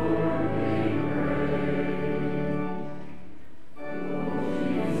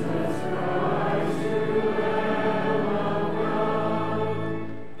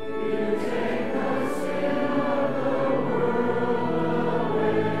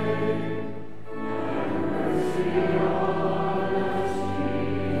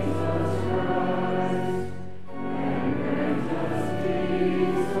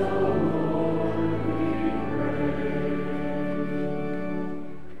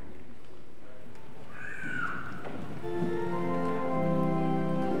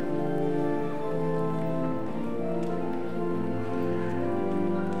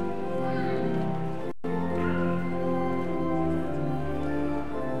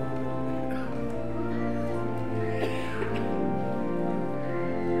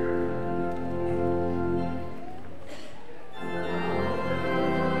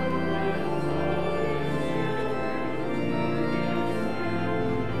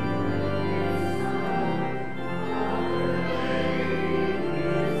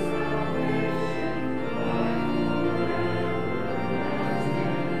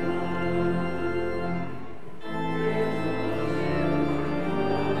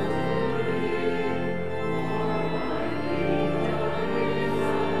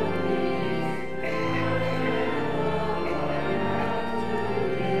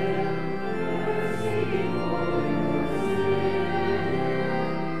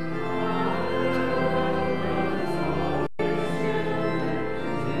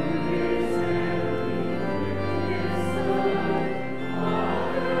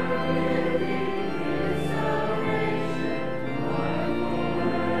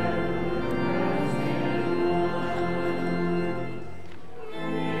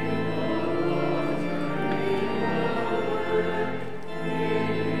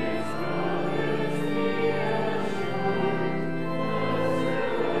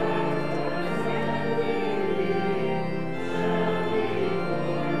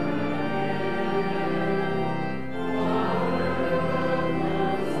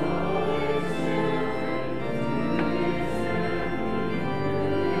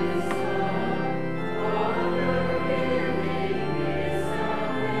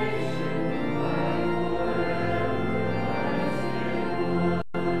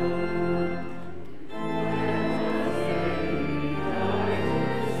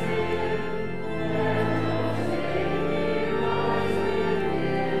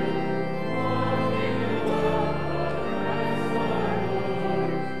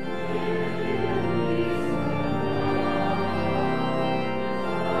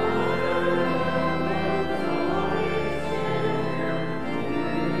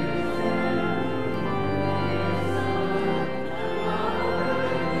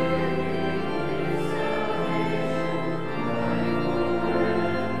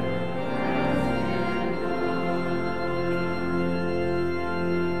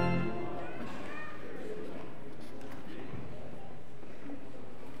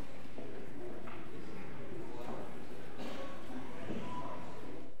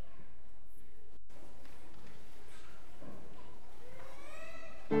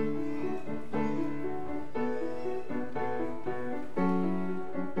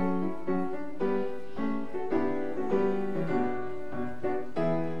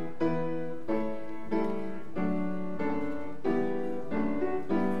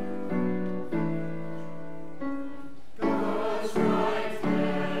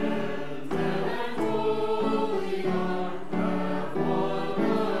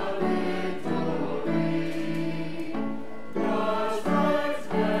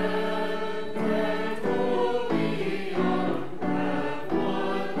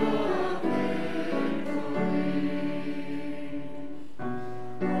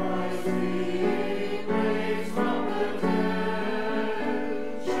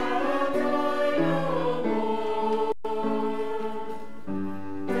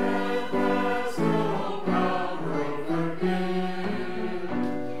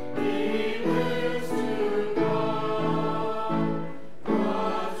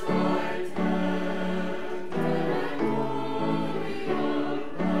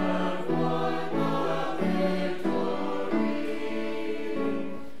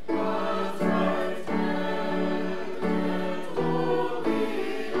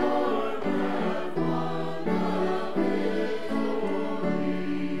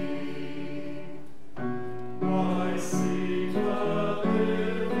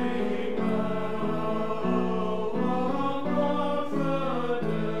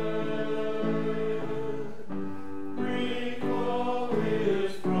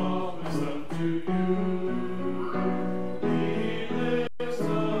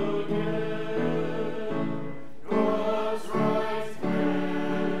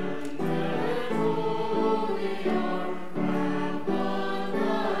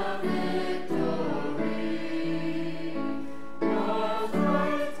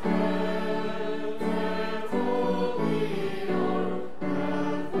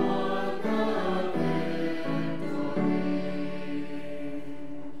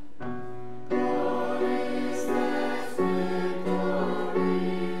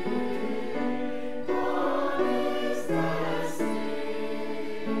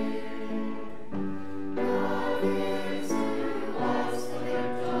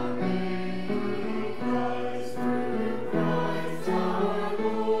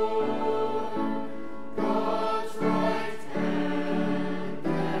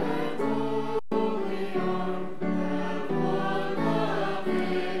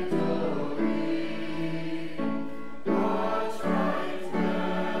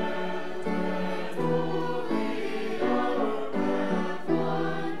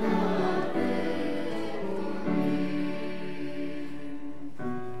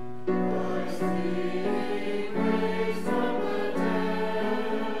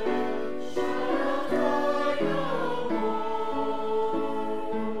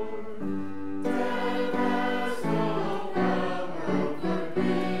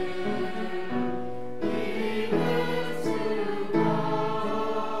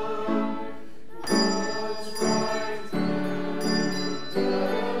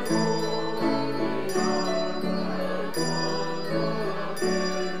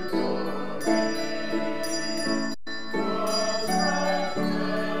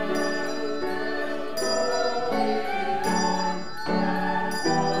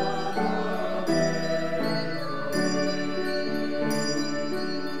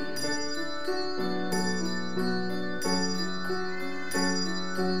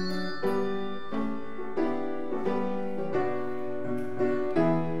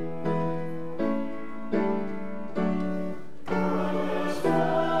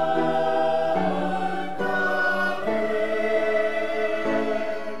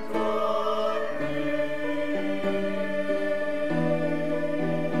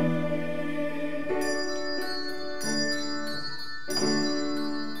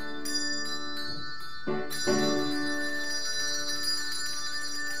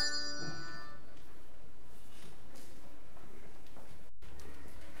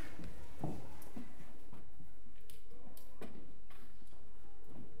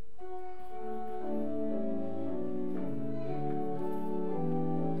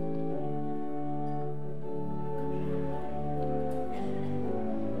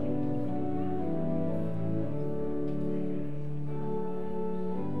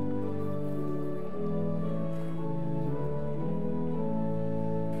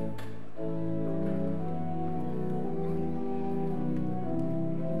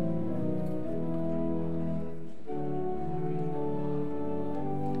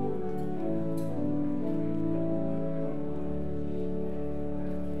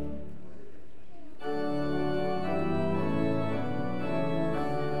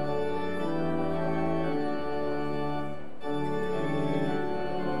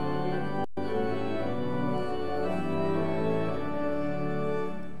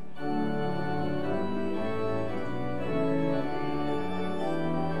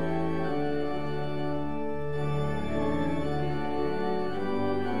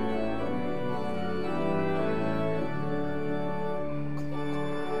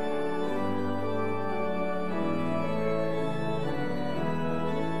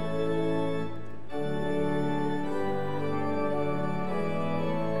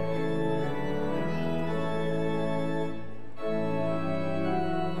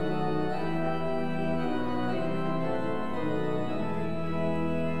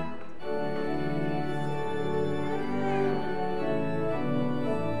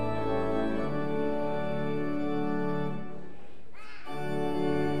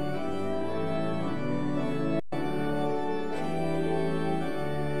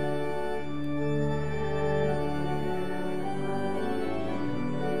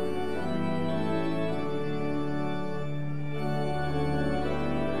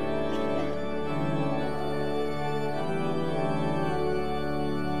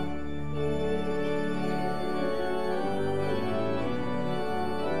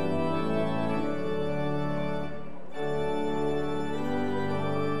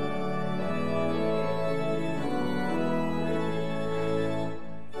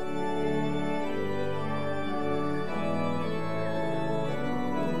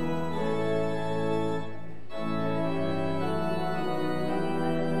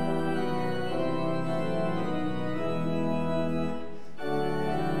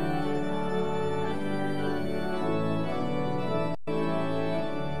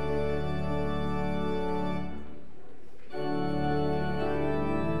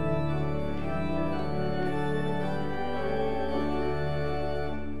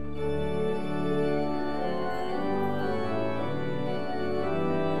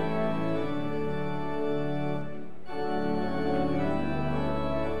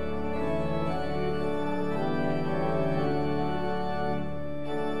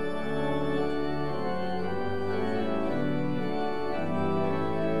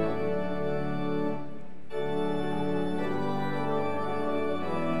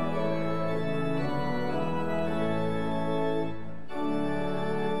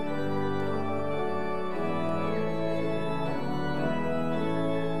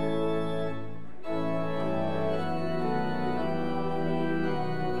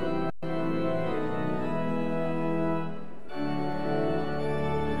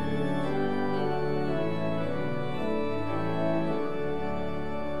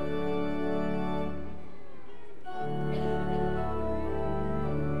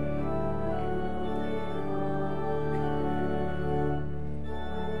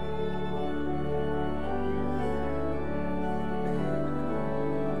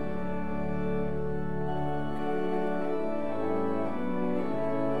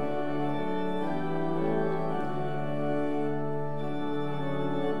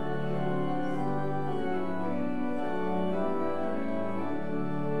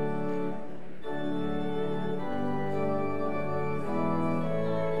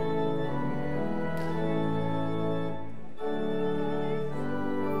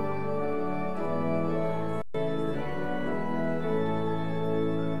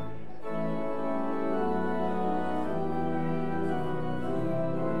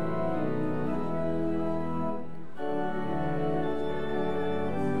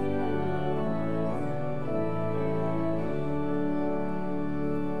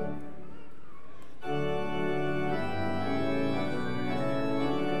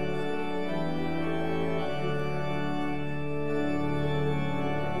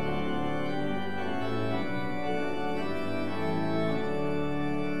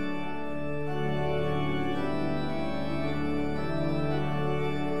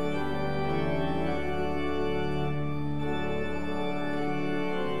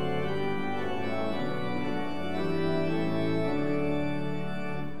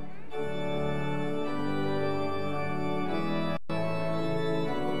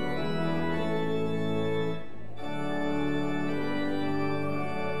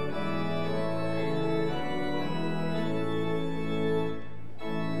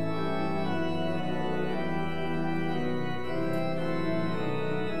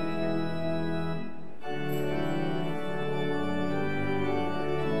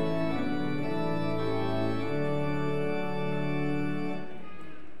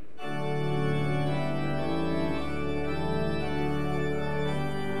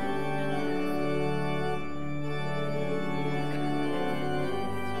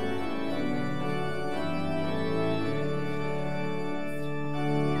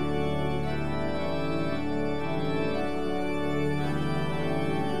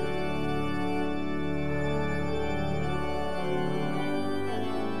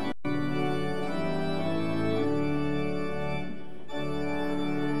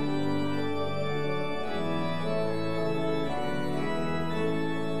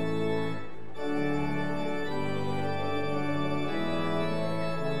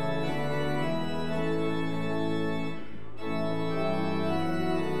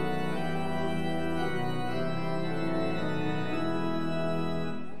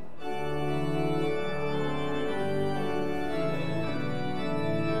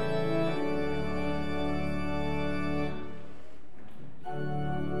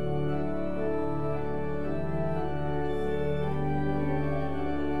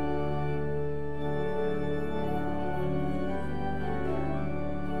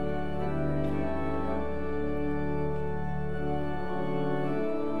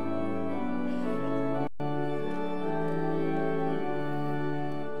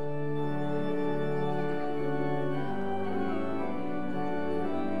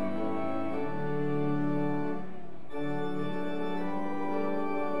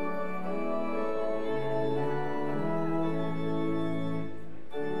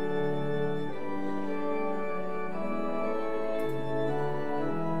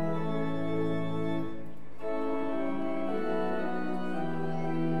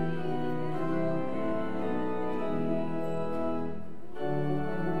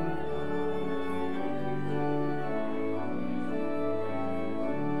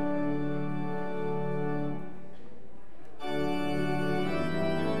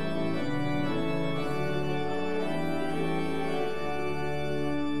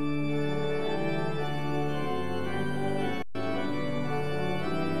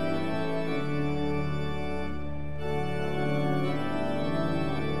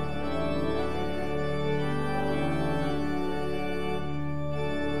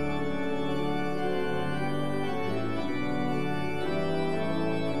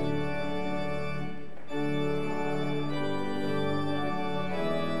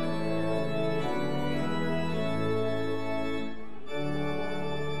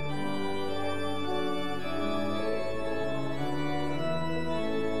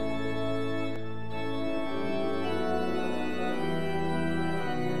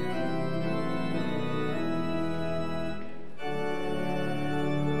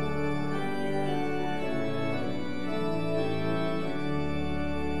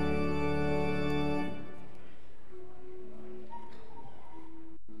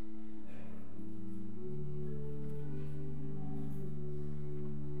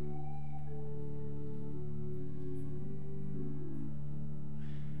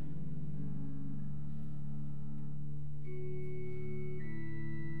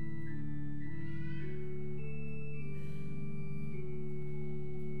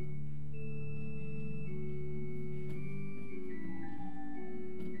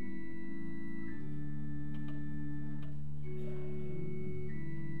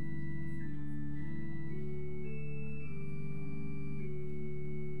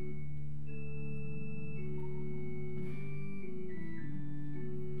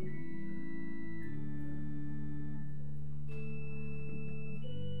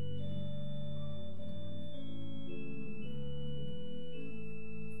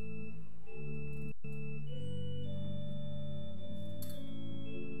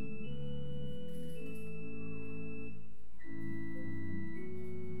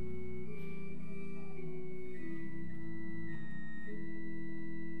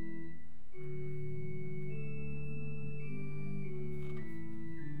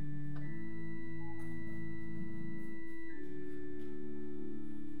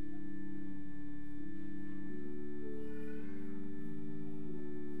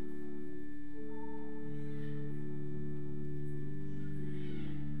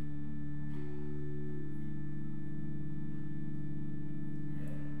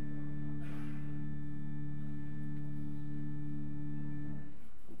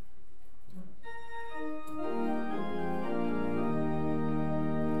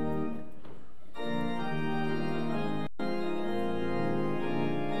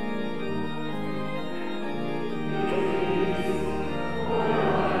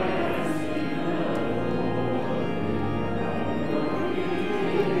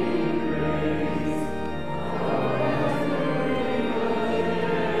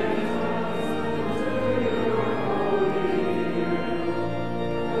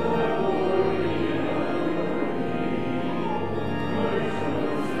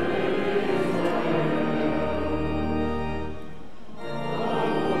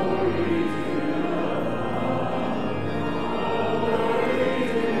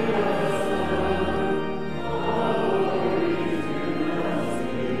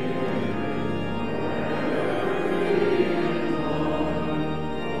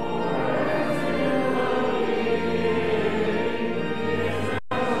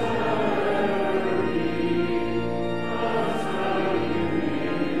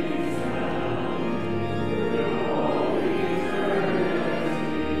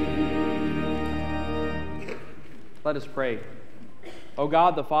Let us pray. O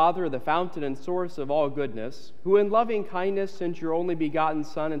God, the Father, the fountain and source of all goodness, who in loving kindness sent your only begotten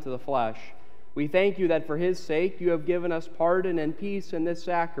Son into the flesh, we thank you that for his sake you have given us pardon and peace in this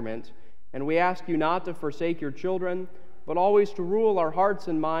sacrament, and we ask you not to forsake your children, but always to rule our hearts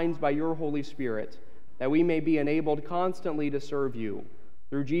and minds by your Holy Spirit, that we may be enabled constantly to serve you.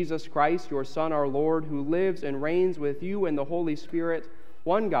 Through Jesus Christ, your Son, our Lord, who lives and reigns with you in the Holy Spirit,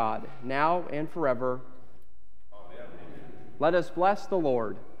 one God, now and forever. Amen. Let us bless the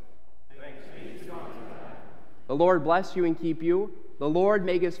Lord. Thanks be to God. The Lord bless you and keep you. The Lord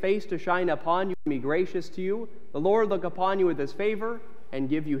make his face to shine upon you and be gracious to you. The Lord look upon you with his favor and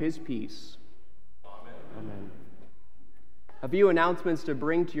give you his peace. Amen. Amen. A few announcements to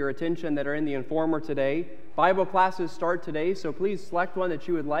bring to your attention that are in the Informer today. Bible classes start today, so please select one that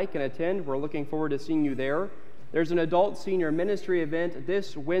you would like and attend. We're looking forward to seeing you there. There's an adult senior ministry event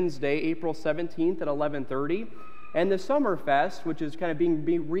this Wednesday, April 17th at 11:30. And the Summer Fest, which is kind of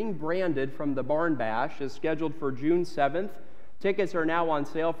being rebranded from the Barn Bash, is scheduled for June 7th. Tickets are now on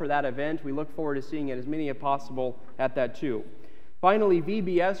sale for that event. We look forward to seeing as many as possible at that too. Finally,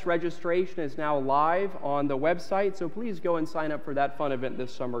 VBS registration is now live on the website, so please go and sign up for that fun event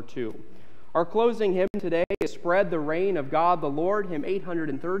this summer too. Our closing hymn today is Spread the Reign of God the Lord, hymn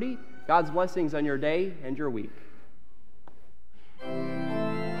 830. God's blessings on your day and your week.